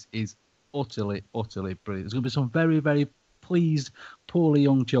tickets is utterly, utterly brilliant. There's going to be some very, very pleased, poorly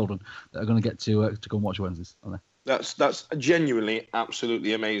young children that are going to get to go and watch Wednesdays, aren't they? That's genuinely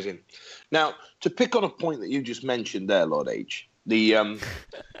absolutely amazing. Now, to pick on a point that you just mentioned there, Lord H, hang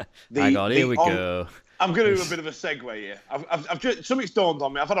on, here we go. I'm going to do a bit of a segue here. I've just, something's dawned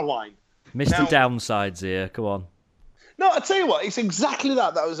on me. I've had a wine. Mr. Downsides here, come on. No, I tell you what, it's exactly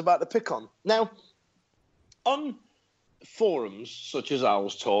that I was about to pick on. Now, on forums such as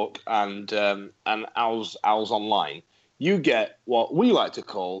Owls Talk and Owls Online, you get what we like to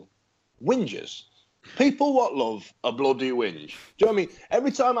call whingers. People what love a bloody whinge. Do you know what I mean?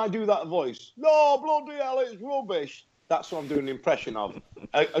 Every time I do that voice, no, bloody hell, it's rubbish. That's what I'm doing an impression of.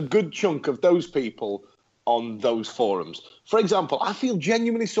 A good chunk of those people on those forums. For example, I feel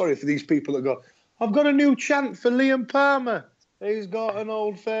genuinely sorry for these people that go, I've got a new chant for Liam Palmer. He's got an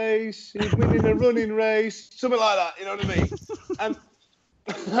old face. He's winning a running race. Something like that, you know what I mean? And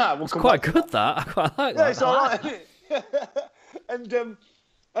it's quite good, that. I quite like that. Yeah, it's all right.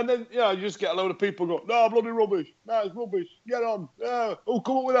 And then, you just get a load of people go, no, bloody rubbish. No, it's rubbish. Get on. Who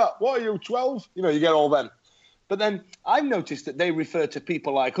come up with that? What are you, 12? You get all them. But then I've noticed that they refer to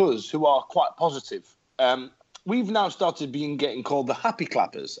people like us who are quite positive. We've now started getting called the happy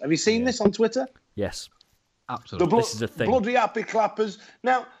clappers. Have you seen this on Twitter? Yes. Absolutely. This is a thing. Bloody happy clappers.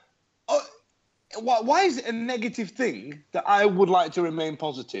 Now, why is it a negative thing that I would like to remain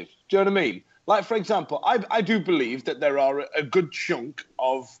positive? Do you know what I mean? Like, for example, I do believe that there are a good chunk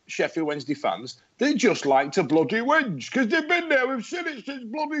of Sheffield Wednesday fans that just like to bloody whinge because they've been there. We've seen it since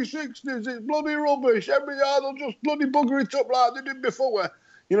bloody 60s. It's bloody rubbish. Every year they'll just bloody bugger it up like they did before.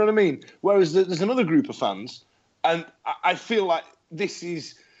 You know what I mean? Whereas there's another group of fans, and I feel like this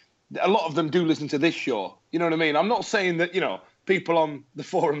is... A lot of them do listen to this show. You know what I mean? I'm not saying that, people on the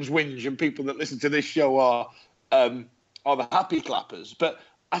forums whinge and people that listen to this show are the happy clappers. But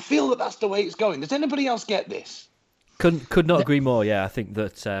I feel that that's the way it's going. Does anybody else get this? Could not agree more. Yeah, I think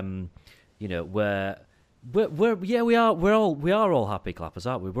that we are all happy clappers,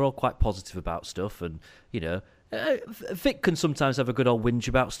 aren't we? We're all quite positive about stuff, and Vic can sometimes have a good old whinge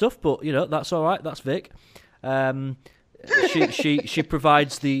about stuff, but that's all right. That's Vic. She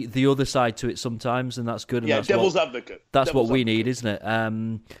provides the other side to it sometimes, and that's good. And that's devil's advocate. That's what we need, isn't it?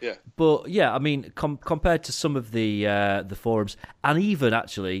 Yeah. But yeah, I mean, compared to some of the forums, and even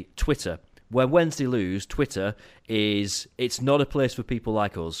actually Twitter, when Wednesday lose, Twitter it's not a place for people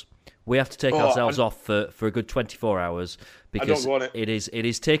like us. We have to take ourselves off for a good 24 hours because it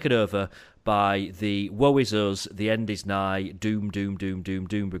is taken over by the woe is us, the end is nigh, doom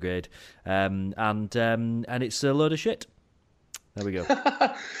brigade, and it's a load of shit. There we go.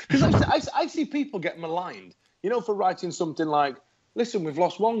 Because I see people get maligned, for writing something like, listen, we've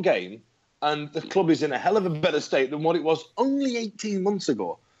lost one game and the club is in a hell of a better state than what it was only 18 months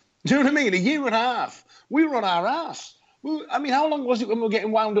ago. Do you know what I mean? A year and a half. We were on our ass. I mean, how long was it when we were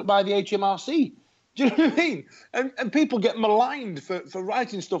getting wound up by the HMRC? Do you know what I mean? And people get maligned for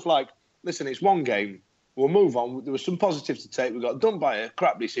writing stuff like, listen, it's one game. We'll move on. There was some positives to take. We got done by a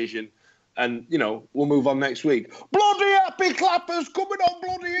crap decision. And, we'll move on next week. Bloody happy clappers coming on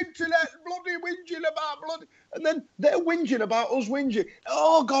bloody internet, bloody whinging about bloody... And then they're whinging about us whinging.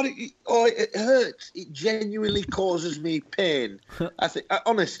 Oh, God, it hurts. It genuinely causes me pain.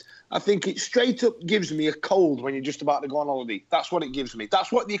 I think it straight up gives me a cold when you're just about to go on holiday. That's what it gives me.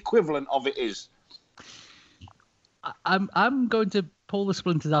 That's what the equivalent of it is. I'm going to pull the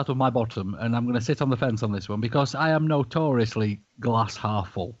splinters out of my bottom, and I'm going to sit on the fence on this one because I am notoriously glass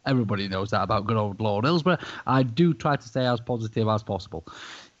half full. Everybody knows that about good old Lord Hillsborough. I do try to stay as positive as possible.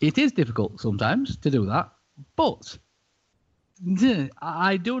 It is difficult sometimes to do that, but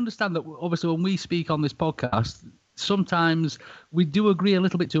I do understand that obviously when we speak on this podcast, sometimes we do agree a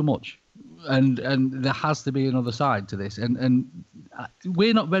little bit too much. And there has to be another side to this, and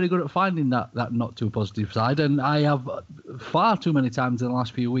we're not very good at finding that not too positive side. And I have far too many times in the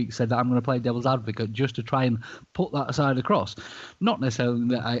last few weeks said that I'm going to play devil's advocate just to try and put that side across. Not necessarily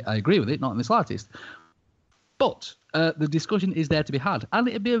that I agree with it, not in the slightest. But the discussion is there to be had, and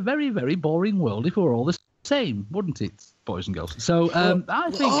it'd be a very, very boring world if we were all the same, wouldn't it, boys and girls? So I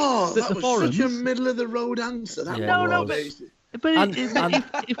think that the forums... such a middle of the road answer. But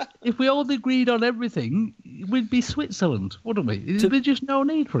if we all agreed on everything, we'd be Switzerland, wouldn't we? There'd just no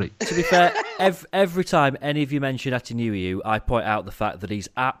need for it. To be fair, every time any of you mention Atinu, I point out the fact that he's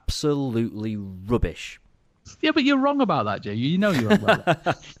absolutely rubbish. Yeah, but you're wrong about that, Jay. You know you're wrong about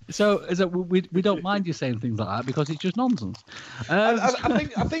that. So we don't mind you saying things like that because it's just nonsense.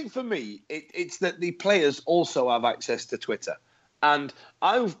 I think for me, it's that the players also have access to Twitter. And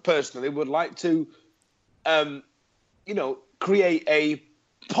I personally would like to... create a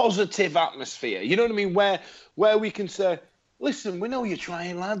positive atmosphere. You know what I mean? Where we can say, listen, we know you're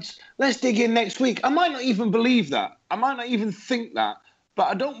trying, lads. Let's dig in next week. I might not even believe that. I might not even think that. But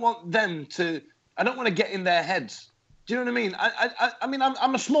I don't want them to... I don't want to get in their heads. Do you know what I mean? I mean,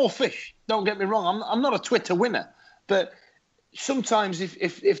 I'm a small fish. Don't get me wrong. I'm not a Twitter winner. But sometimes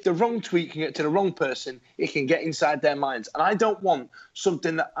if the wrong tweet can get to the wrong person, it can get inside their minds. And I don't want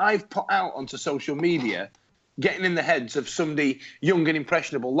something that I've put out onto social media getting in the heads of somebody young and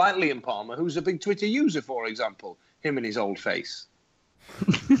impressionable like Liam Palmer, who's a big Twitter user, for example, him and his old face.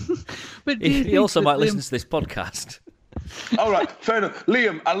 But he also might listen to this podcast. All right, fair enough.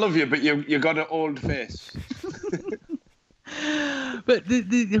 Liam, I love you, but you got an old face. But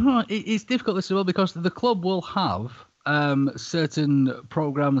it's difficult as well because the club will have certain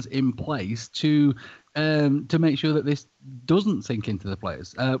programs in place to make sure that this doesn't sink into the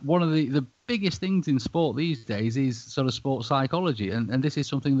players. One of the biggest things in sport these days is sort of sports psychology, and this is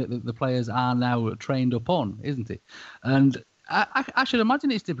something that the players are now trained up on, isn't it? And I should imagine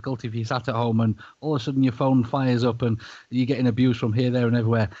it's difficult if you sat at home and all of a sudden your phone fires up and you're getting abuse from here, there and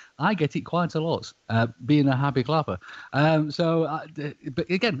everywhere. I get it quite a lot, being a happy clapper. But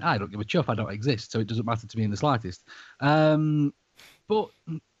again, I don't give a chuff. I don't exist, so it doesn't matter to me in the slightest. But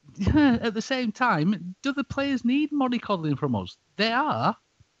at the same time, do the players need mollycoddling from us? They are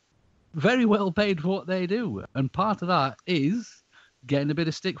very well paid for what they do. And part of that is getting a bit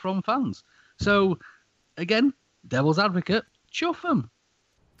of stick from fans. So, again, devil's advocate, chuff them.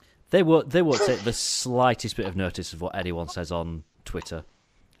 They won't take the slightest bit of notice of what anyone says on Twitter.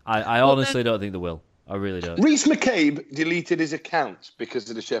 I honestly don't think they will. I really don't. Reece McCabe deleted his account because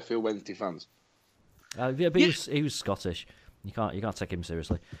of the Sheffield Wednesday fans. But he was Scottish. You can't take him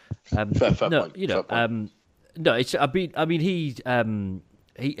seriously. Fair no, point. You know, no. It's. I mean,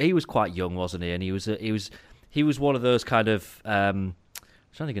 he was quite young, wasn't he? And he was one of those kind of. I'm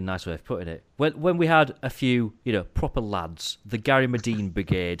trying to think of a nice way of putting it. When we had a few, proper lads, the Gary Medine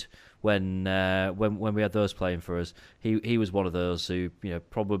Brigade, when we had those playing for us, he was one of those who,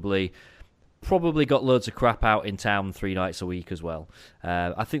 probably got loads of crap out in town 3 nights a week as well.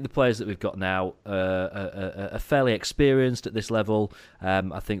 I think the players that we've got now are fairly experienced at this level.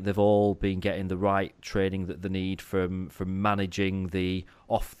 I think they've all been getting the right training that they need from managing the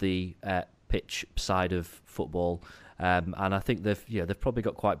off the pitch side of football. And I think they've probably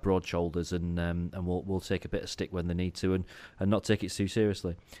got quite broad shoulders and will take a bit of stick when they need to and not take it too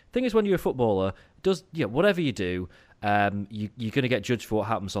seriously. Thing is, when you're a footballer, whatever you do, you're going to get judged for what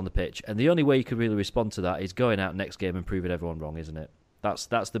happens on the pitch, and the only way you can really respond to that is going out next game and proving everyone wrong, isn't it?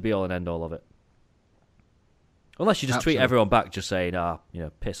 That's the be all and end all of it. Unless you just tweet everyone back, just saying,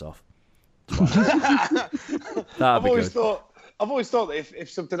 piss off. I've always thought that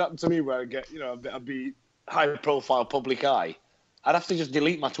if something happened to me where I'd be high profile public eye, I'd have to just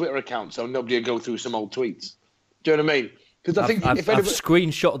delete my Twitter account so nobody would go through some old tweets. Do you know what I mean? Because I think I've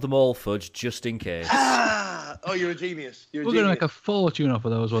screenshotted them all, Fudge, just in case. Oh, you're a genius. We're going to make a fortune off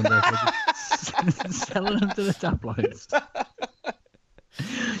of those one day. Selling them to the tabloids.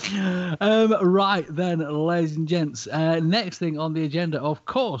 Right then, ladies and gents. Next thing on the agenda, of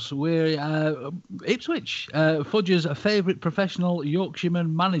course, we're Ipswich. Fudge's favourite professional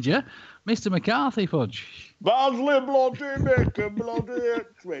Yorkshireman manager, Mr. McCarthy. Fudge. Barnsley bloody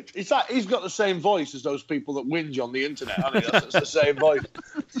Ipswich. He's got the same voice as those people that whinge on the internet, hasn't he? That's the same voice.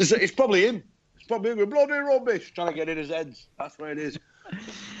 It's probably him. It's probably him. Bloody rubbish. Trying to get in his heads. That's where it is.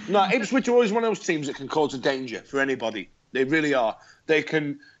 No, Ipswich are always one of those teams that can cause a danger for anybody. They really are. They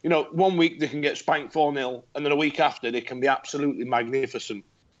can, 1 week they can get spanked 4-0, and then a week after they can be absolutely magnificent.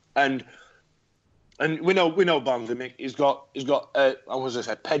 And we know Barnsley, Mick. He's got I was going to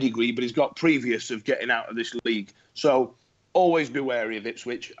say pedigree, but he's got previous of getting out of this league. So always be wary of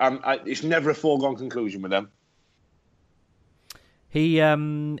Ipswich. It's never a foregone conclusion with them. He's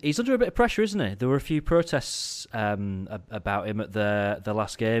under a bit of pressure, isn't he? There were a few protests about him at the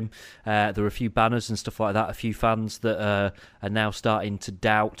last game. There were a few banners and stuff like that. A few fans that are now starting to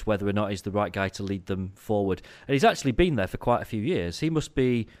doubt whether or not he's the right guy to lead them forward. And he's actually been there for quite a few years. He must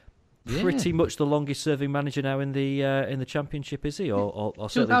be pretty much the longest-serving manager now in the Championship, is he? Or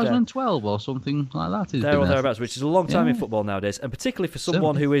 2012 or something like that. There or thereabouts, which is a long time in football nowadays, and particularly for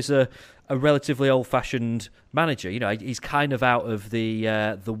someone who is a relatively old-fashioned manager. He's kind of out of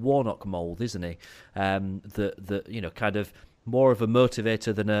the Warnock mould, isn't he? That kind of more of a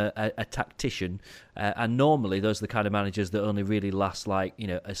motivator than a tactician, and normally those are the kind of managers that only really last a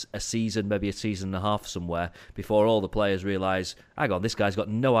season, maybe a season and a half somewhere before all the players realise, hang on, this guy's got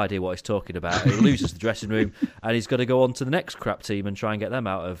no idea what he's talking about. He loses the dressing room and he's got to go on to the next crap team and try and get them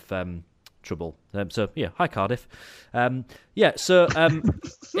out of trouble. Hi Cardiff.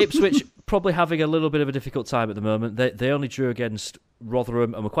 Ipswich probably having a little bit of a difficult time at the moment. They only drew against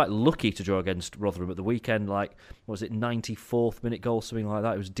Rotherham and were quite lucky to draw against Rotherham at the weekend. 94th minute goal, something like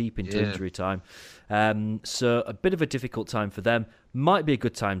that. It was deep into injury time. So a bit of a difficult time for them. Might be a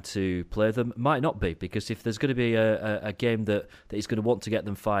good time to play them. Might not be, because if there's going to be a game that he's going to want to get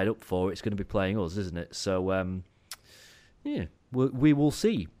them fired up for, it's going to be playing us, isn't it? So we will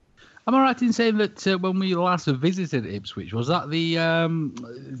see. Am I right in saying that when we last visited Ipswich, was that the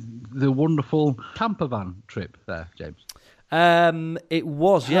wonderful camper van trip there, James? It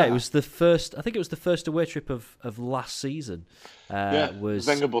was, yeah. It was the first. I think it was the first away trip of last season. Was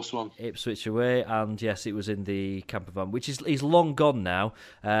Wenger bus one. Ipswich away, and yes, it was in the camper van, which is long gone now.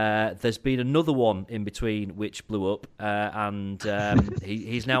 There's been another one in between which blew up, and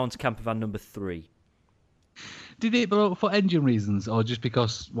he's now on to camper van number 3. Did it blow up for engine reasons, or just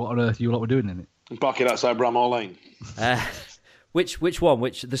because what on earth you lot were doing in it? Parking outside Bramhall Lane. Which one?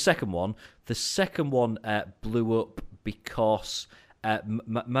 The second one. The second one blew up because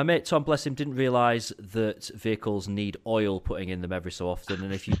my mate Tom, bless him, didn't realise that vehicles need oil putting in them every so often,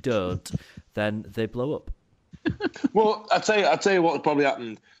 and if you don't, then they blow up. Well, I tell you what probably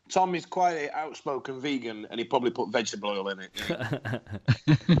happened. Tom is quite an outspoken vegan, and he probably put vegetable oil in it.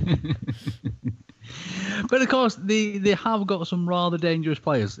 But of course, they have got some rather dangerous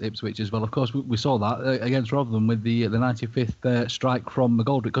players, Ipswich, as well. Of course, we saw that against Rotherham with the 95th strike from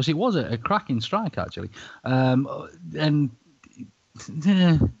McGoldrick, because it was a cracking strike, actually. And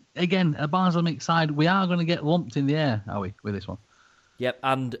again, a Barnsley side, we are going to get lumped in the air, are we, with this one? Yep,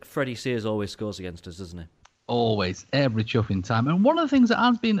 and Freddie Sears always scores against us, doesn't he? Always, every chuffing time. And one of the things that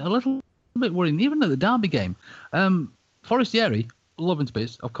has been a little bit worrying, even at the Derby game, Forestieri, loving to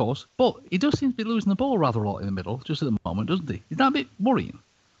bits, of course, but he does seem to be losing the ball rather a lot in the middle, just at the moment, doesn't he? Is that a bit worrying?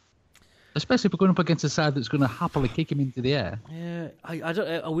 Especially if we're going up against a side that's going to happily kick him into the air. Yeah, I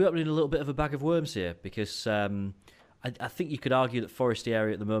don't. Are we opening a little bit of a bag of worms here? Because I think you could argue that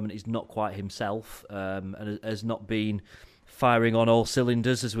Forestieri at the moment is not quite himself, and has not been firing on all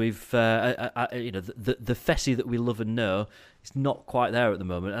cylinders as we've, the Fessy that we love and know is not quite there at the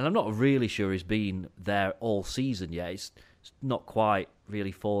moment, and I'm not really sure he's been there all season yet. It's not quite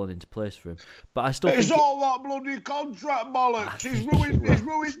really fallen into place for him. But I still think all that bloody contract bollocks. He's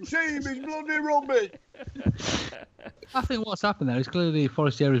ruined team. He's bloody rubbish. I think what's happened there is clearly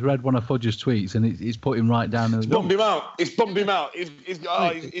Forestieri's read one of Fudge's tweets and he's put him right down. It's bummed him out. He's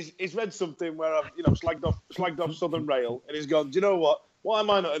read something where I've slagged off Southern Rail, and he's gone, do you know what? Why am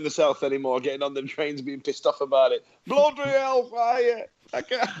I not in the South anymore, getting on them trains being pissed off about it? Bloody hellfire!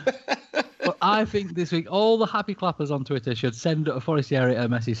 But I think this week all the happy clappers on Twitter should send Forestieri a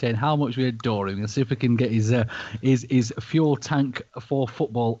message saying how much we adore him and see if we can get his fuel tank for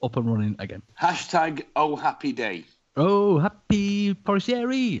football up and running again. Hashtag Oh Happy Day. Oh, happy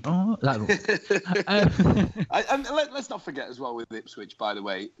Forestieri! Oh, and let's not forget as well with Ipswich, by the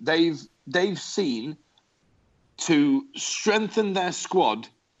way, they've seen to strengthen their squad.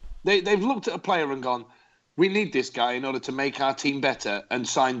 They've looked at a player and gone, we need this guy in order to make our team better, and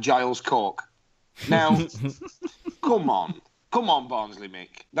sign Giles Cork. Now, come on, Barnsley,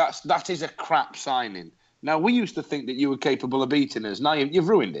 Mick. That is a crap signing. Now, we used to think that you were capable of beating us. Now you've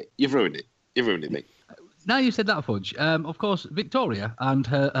ruined it. You've ruined it, Mick. Now you said that, Fudge. Of course, Victoria and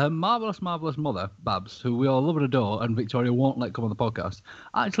her marvellous mother, Babs, who we all love and adore, and Victoria won't let come on the podcast,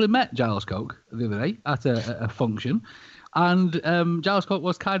 actually met Giles Coke the other day at a function. And Giles Coke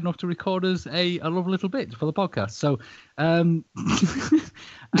was kind enough to record us a lovely little bit for the podcast. So,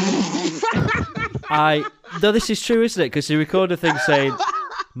 no, this is true, isn't it? Because he recorded a thing saying,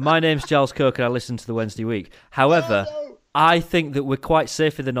 "My name's Giles Coke and I listen to the Wednesday Week." However, I think that we're quite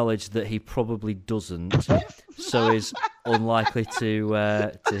safe in the knowledge that he probably doesn't, so is unlikely to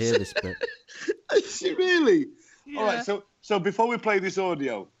hear this bit. Is he really? Yeah. All right. So before we play this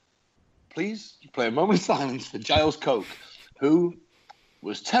audio, please play a moment of silence for Giles Coke, who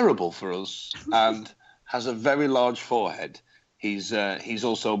was terrible for us and has a very large forehead. He's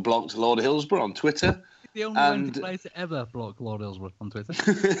also blocked Lord Hillsborough on Twitter. The only player to ever block Lord Hillsborough on Twitter.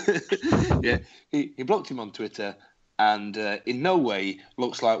 Yeah, he blocked him on Twitter, and in no way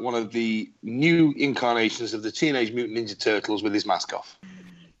looks like one of the new incarnations of the Teenage Mutant Ninja Turtles with his mask off.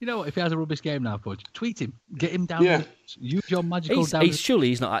 You know what? If he has a rubbish game now, Fudge, tweet him. Get him down. Yeah. Use your magical down. Surely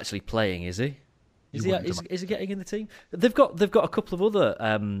he's not actually playing, is he? Is he getting in the team? They've got a couple of other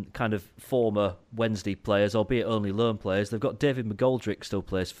kind of former Wednesday players, albeit only loan players. They've got David McGoldrick still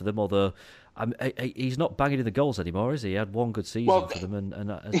plays for them, although he's not banging in the goals anymore, is he? He had one good season for them, and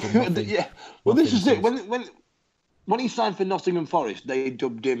has done nothing. Yeah. Well, this is it. When he signed for Nottingham Forest, they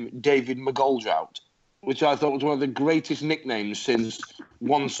dubbed him David McGoldrout, which I thought was one of the greatest nicknames since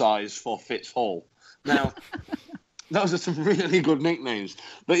One Size for Fitz Hall. Now, those are some really good nicknames.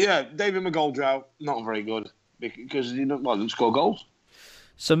 But yeah, David McGoldrout, not very good because he doesn't score goals.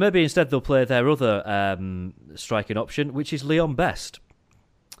 So maybe instead they'll play their other striking option, which is Leon Best.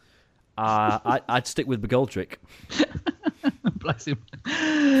 I'd stick with McGoldrick. Bless him.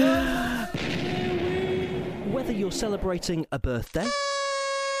 Whether you're celebrating a birthday,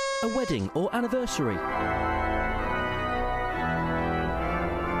 a wedding or anniversary,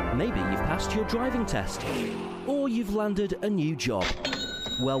 Maybe you've passed your driving test, or you've landed a new job.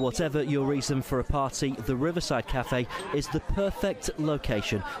 Well, whatever your reason for a party, the Riverside Cafe is the perfect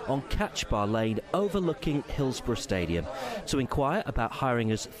location on Catch Bar Lane overlooking Hillsborough Stadium. To inquire about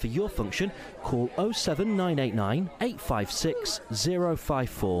hiring us for your function, call 07989 856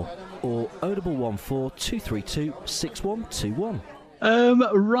 054 or 0114 232 6121.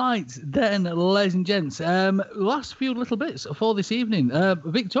 Right then, ladies and gents, last few little bits for this evening.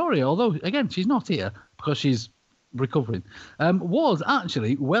 Victoria, although, again, she's not here because she's recovering, was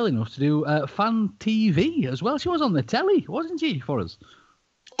actually well enough to do fan TV as well. She was on the telly, wasn't she, for us?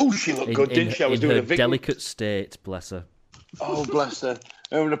 Oh, she looked good, didn't she? I was doing a delicate state, bless her. Oh, bless her.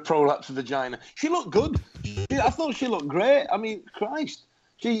 Having a prolapse vagina. She looked good. I thought she looked great. I mean, Christ.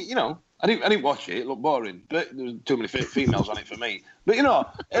 She, I didn't watch it. It looked boring. But there was too many females on it for me. But,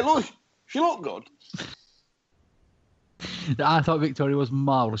 she looked good. I thought Victoria was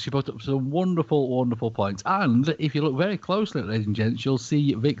marvellous. She put up some wonderful, wonderful points. And if you look very closely, ladies and gents, you'll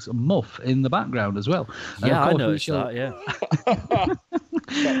see Vic's muff in the background as well. Yeah, I noticed that, yeah.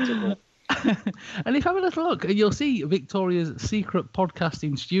 And if you have a little look, you'll see Victoria's secret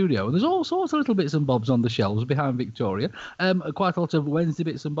podcasting studio. There's all sorts of little bits and bobs on the shelves behind Victoria. Quite a lot of Wednesday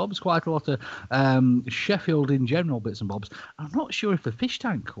bits and bobs, quite a lot of Sheffield in general bits and bobs. I'm not sure if the fish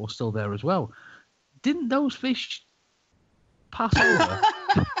tank was still there as well. Didn't those fish pass over?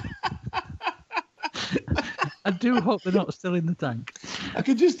 I do hope they're not still in the tank. I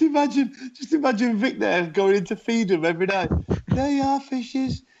could just imagine Vic there going in to feed them every night. There you are,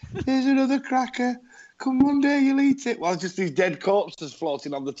 fishes. Here's another cracker. Come one day, you'll eat it. Well, just these dead corpses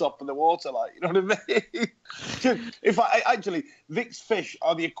floating on the top of the water, like, you know what I mean? Vic's fish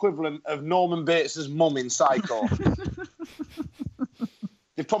are the equivalent of Norman Bates's mum in Psycho.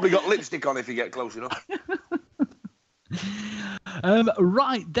 They've probably got lipstick on if you get close enough.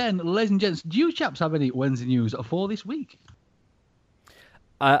 Right then, ladies and gents, do you chaps have any Wednesday news for this week?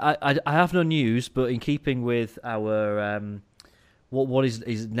 I have no news, but in keeping with our what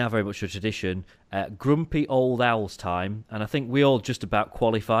is now very much a tradition, Grumpy Old Owl's time, and I think we all just about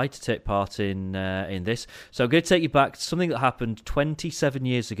qualified to take part in this. So I'm going to take you back to something that happened 27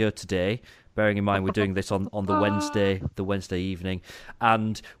 years ago today. Bearing in mind we're doing this on the Wednesday evening,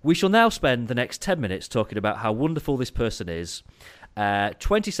 and we shall now spend the next 10 minutes talking about how wonderful this person is.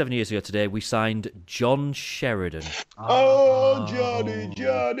 27 years ago today, we signed John Sheridan. Oh, Johnny!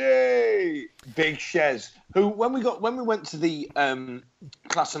 Big Shez, who when we went to the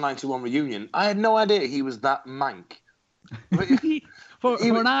Class of 91 reunion, I had no idea he was that mank. For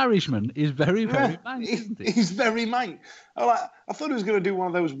an Irishman, he's very, very mank, isn't he? He's very mank. I thought he was going to do one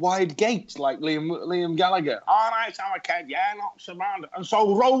of those wide gates like Liam Gallagher. Oh, nice, I'm a kid. Yeah, not so bad. And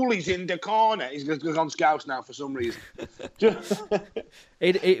so Rowley's in the corner. He's gone Scouts now for some reason.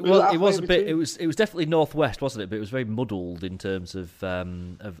 It was a bit. It was definitely northwest, wasn't it? But it was very muddled in terms of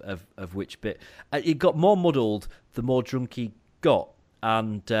which bit. It got more muddled the more drunk he got,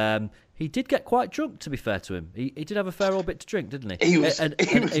 and he did get quite drunk, to be fair to him. He did have a fair old bit to drink, didn't he?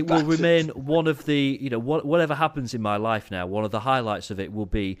 It will remain one of the, whatever happens in my life now, one of the highlights of it will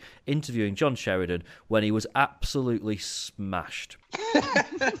be interviewing John Sheridan when he was absolutely smashed.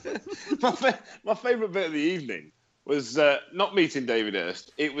 My favourite bit of the evening was not meeting David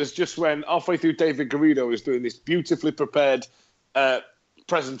Hirst. It was just when, halfway through, David Garrido was doing this beautifully prepared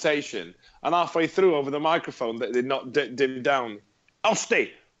presentation, and halfway through, over the microphone, they did not dim down. I'll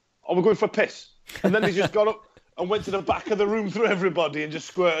stay. Oh, we're going for a piss. And then he just got up and went to the back of the room through everybody and just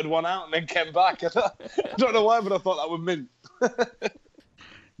squirted one out and then came back. I don't know why, but I thought that would mint.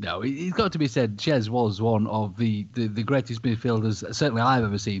 No, it's got to be said, Chez was one of the greatest midfielders certainly I've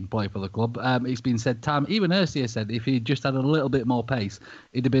ever seen play for the club. It's been said, even Hirst said, if he just had a little bit more pace,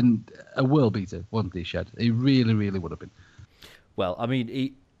 he'd have been a world beater, wouldn't he, Shed? He really, really would have been. Well, I mean,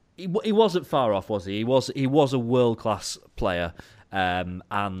 he wasn't far off, was he? He was a world-class player.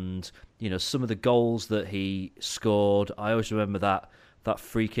 And some of the goals that he scored, I always remember that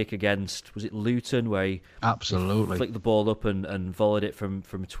free kick against, was it Luton, where he absolutely flicked the ball up and volleyed it from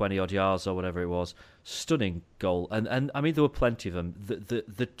 20 odd yards or whatever it was. Stunning goal, and I mean there were plenty of them.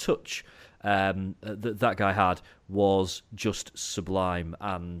 The touch that guy had was just sublime,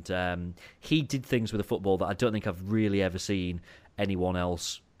 and he did things with the football that I don't think I've really ever seen anyone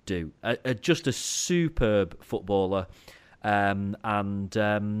else do. Just a superb footballer. A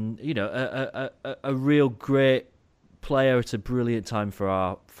real great player at a brilliant time for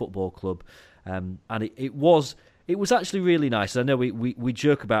our football club, and it was actually really nice. I know we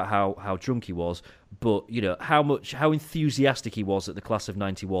joke about how drunk he was, but how enthusiastic he was at the Class of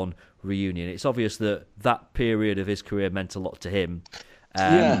 91 reunion. It's obvious that period of his career meant a lot to him,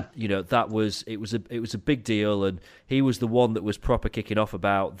 You know, it was a big deal, and he was the one that was proper kicking off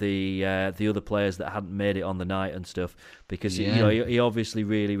about the other players that hadn't made it on the night and stuff, because he obviously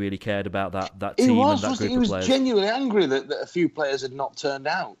really cared about that team and that group of players. He was genuinely angry that a few players had not turned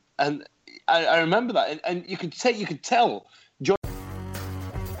out, and I remember that, and you could tell.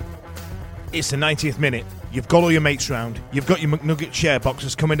 It's the 90th minute. You've got all your mates round. You've got your McNugget share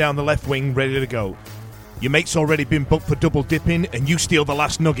boxes coming down the left wing, ready to go. Your mate's already been booked for double dipping, and you steal the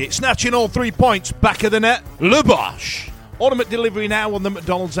last nugget, snatching all 3 points. Back of the net, Le Bosch. Order McDelivery now on the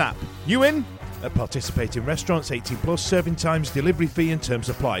McDonald's app. You in? At participating restaurants, 18 plus, serving times, delivery fee and terms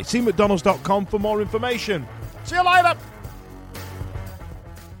apply. See mcdonalds.com for more information. See you later.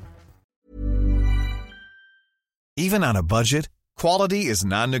 Even on a budget, quality is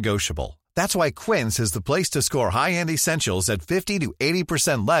non-negotiable. That's why Quince is the place to score high-end essentials at 50 to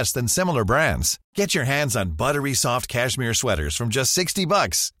 80% less than similar brands. Get your hands on buttery soft cashmere sweaters from just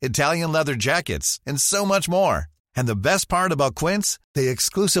 $60, Italian leather jackets, and so much more. And the best part about Quince, they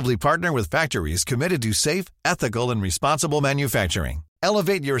exclusively partner with factories committed to safe, ethical, and responsible manufacturing.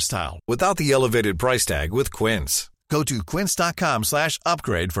 Elevate your style without the elevated price tag with Quince. Go to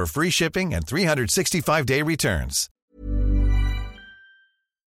quince.com/upgrade for free shipping and 365-day returns.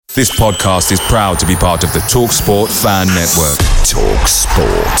 This podcast is proud to be part of the TalkSport Fan Network.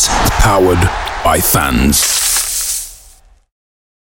 TalkSport. Powered by fans.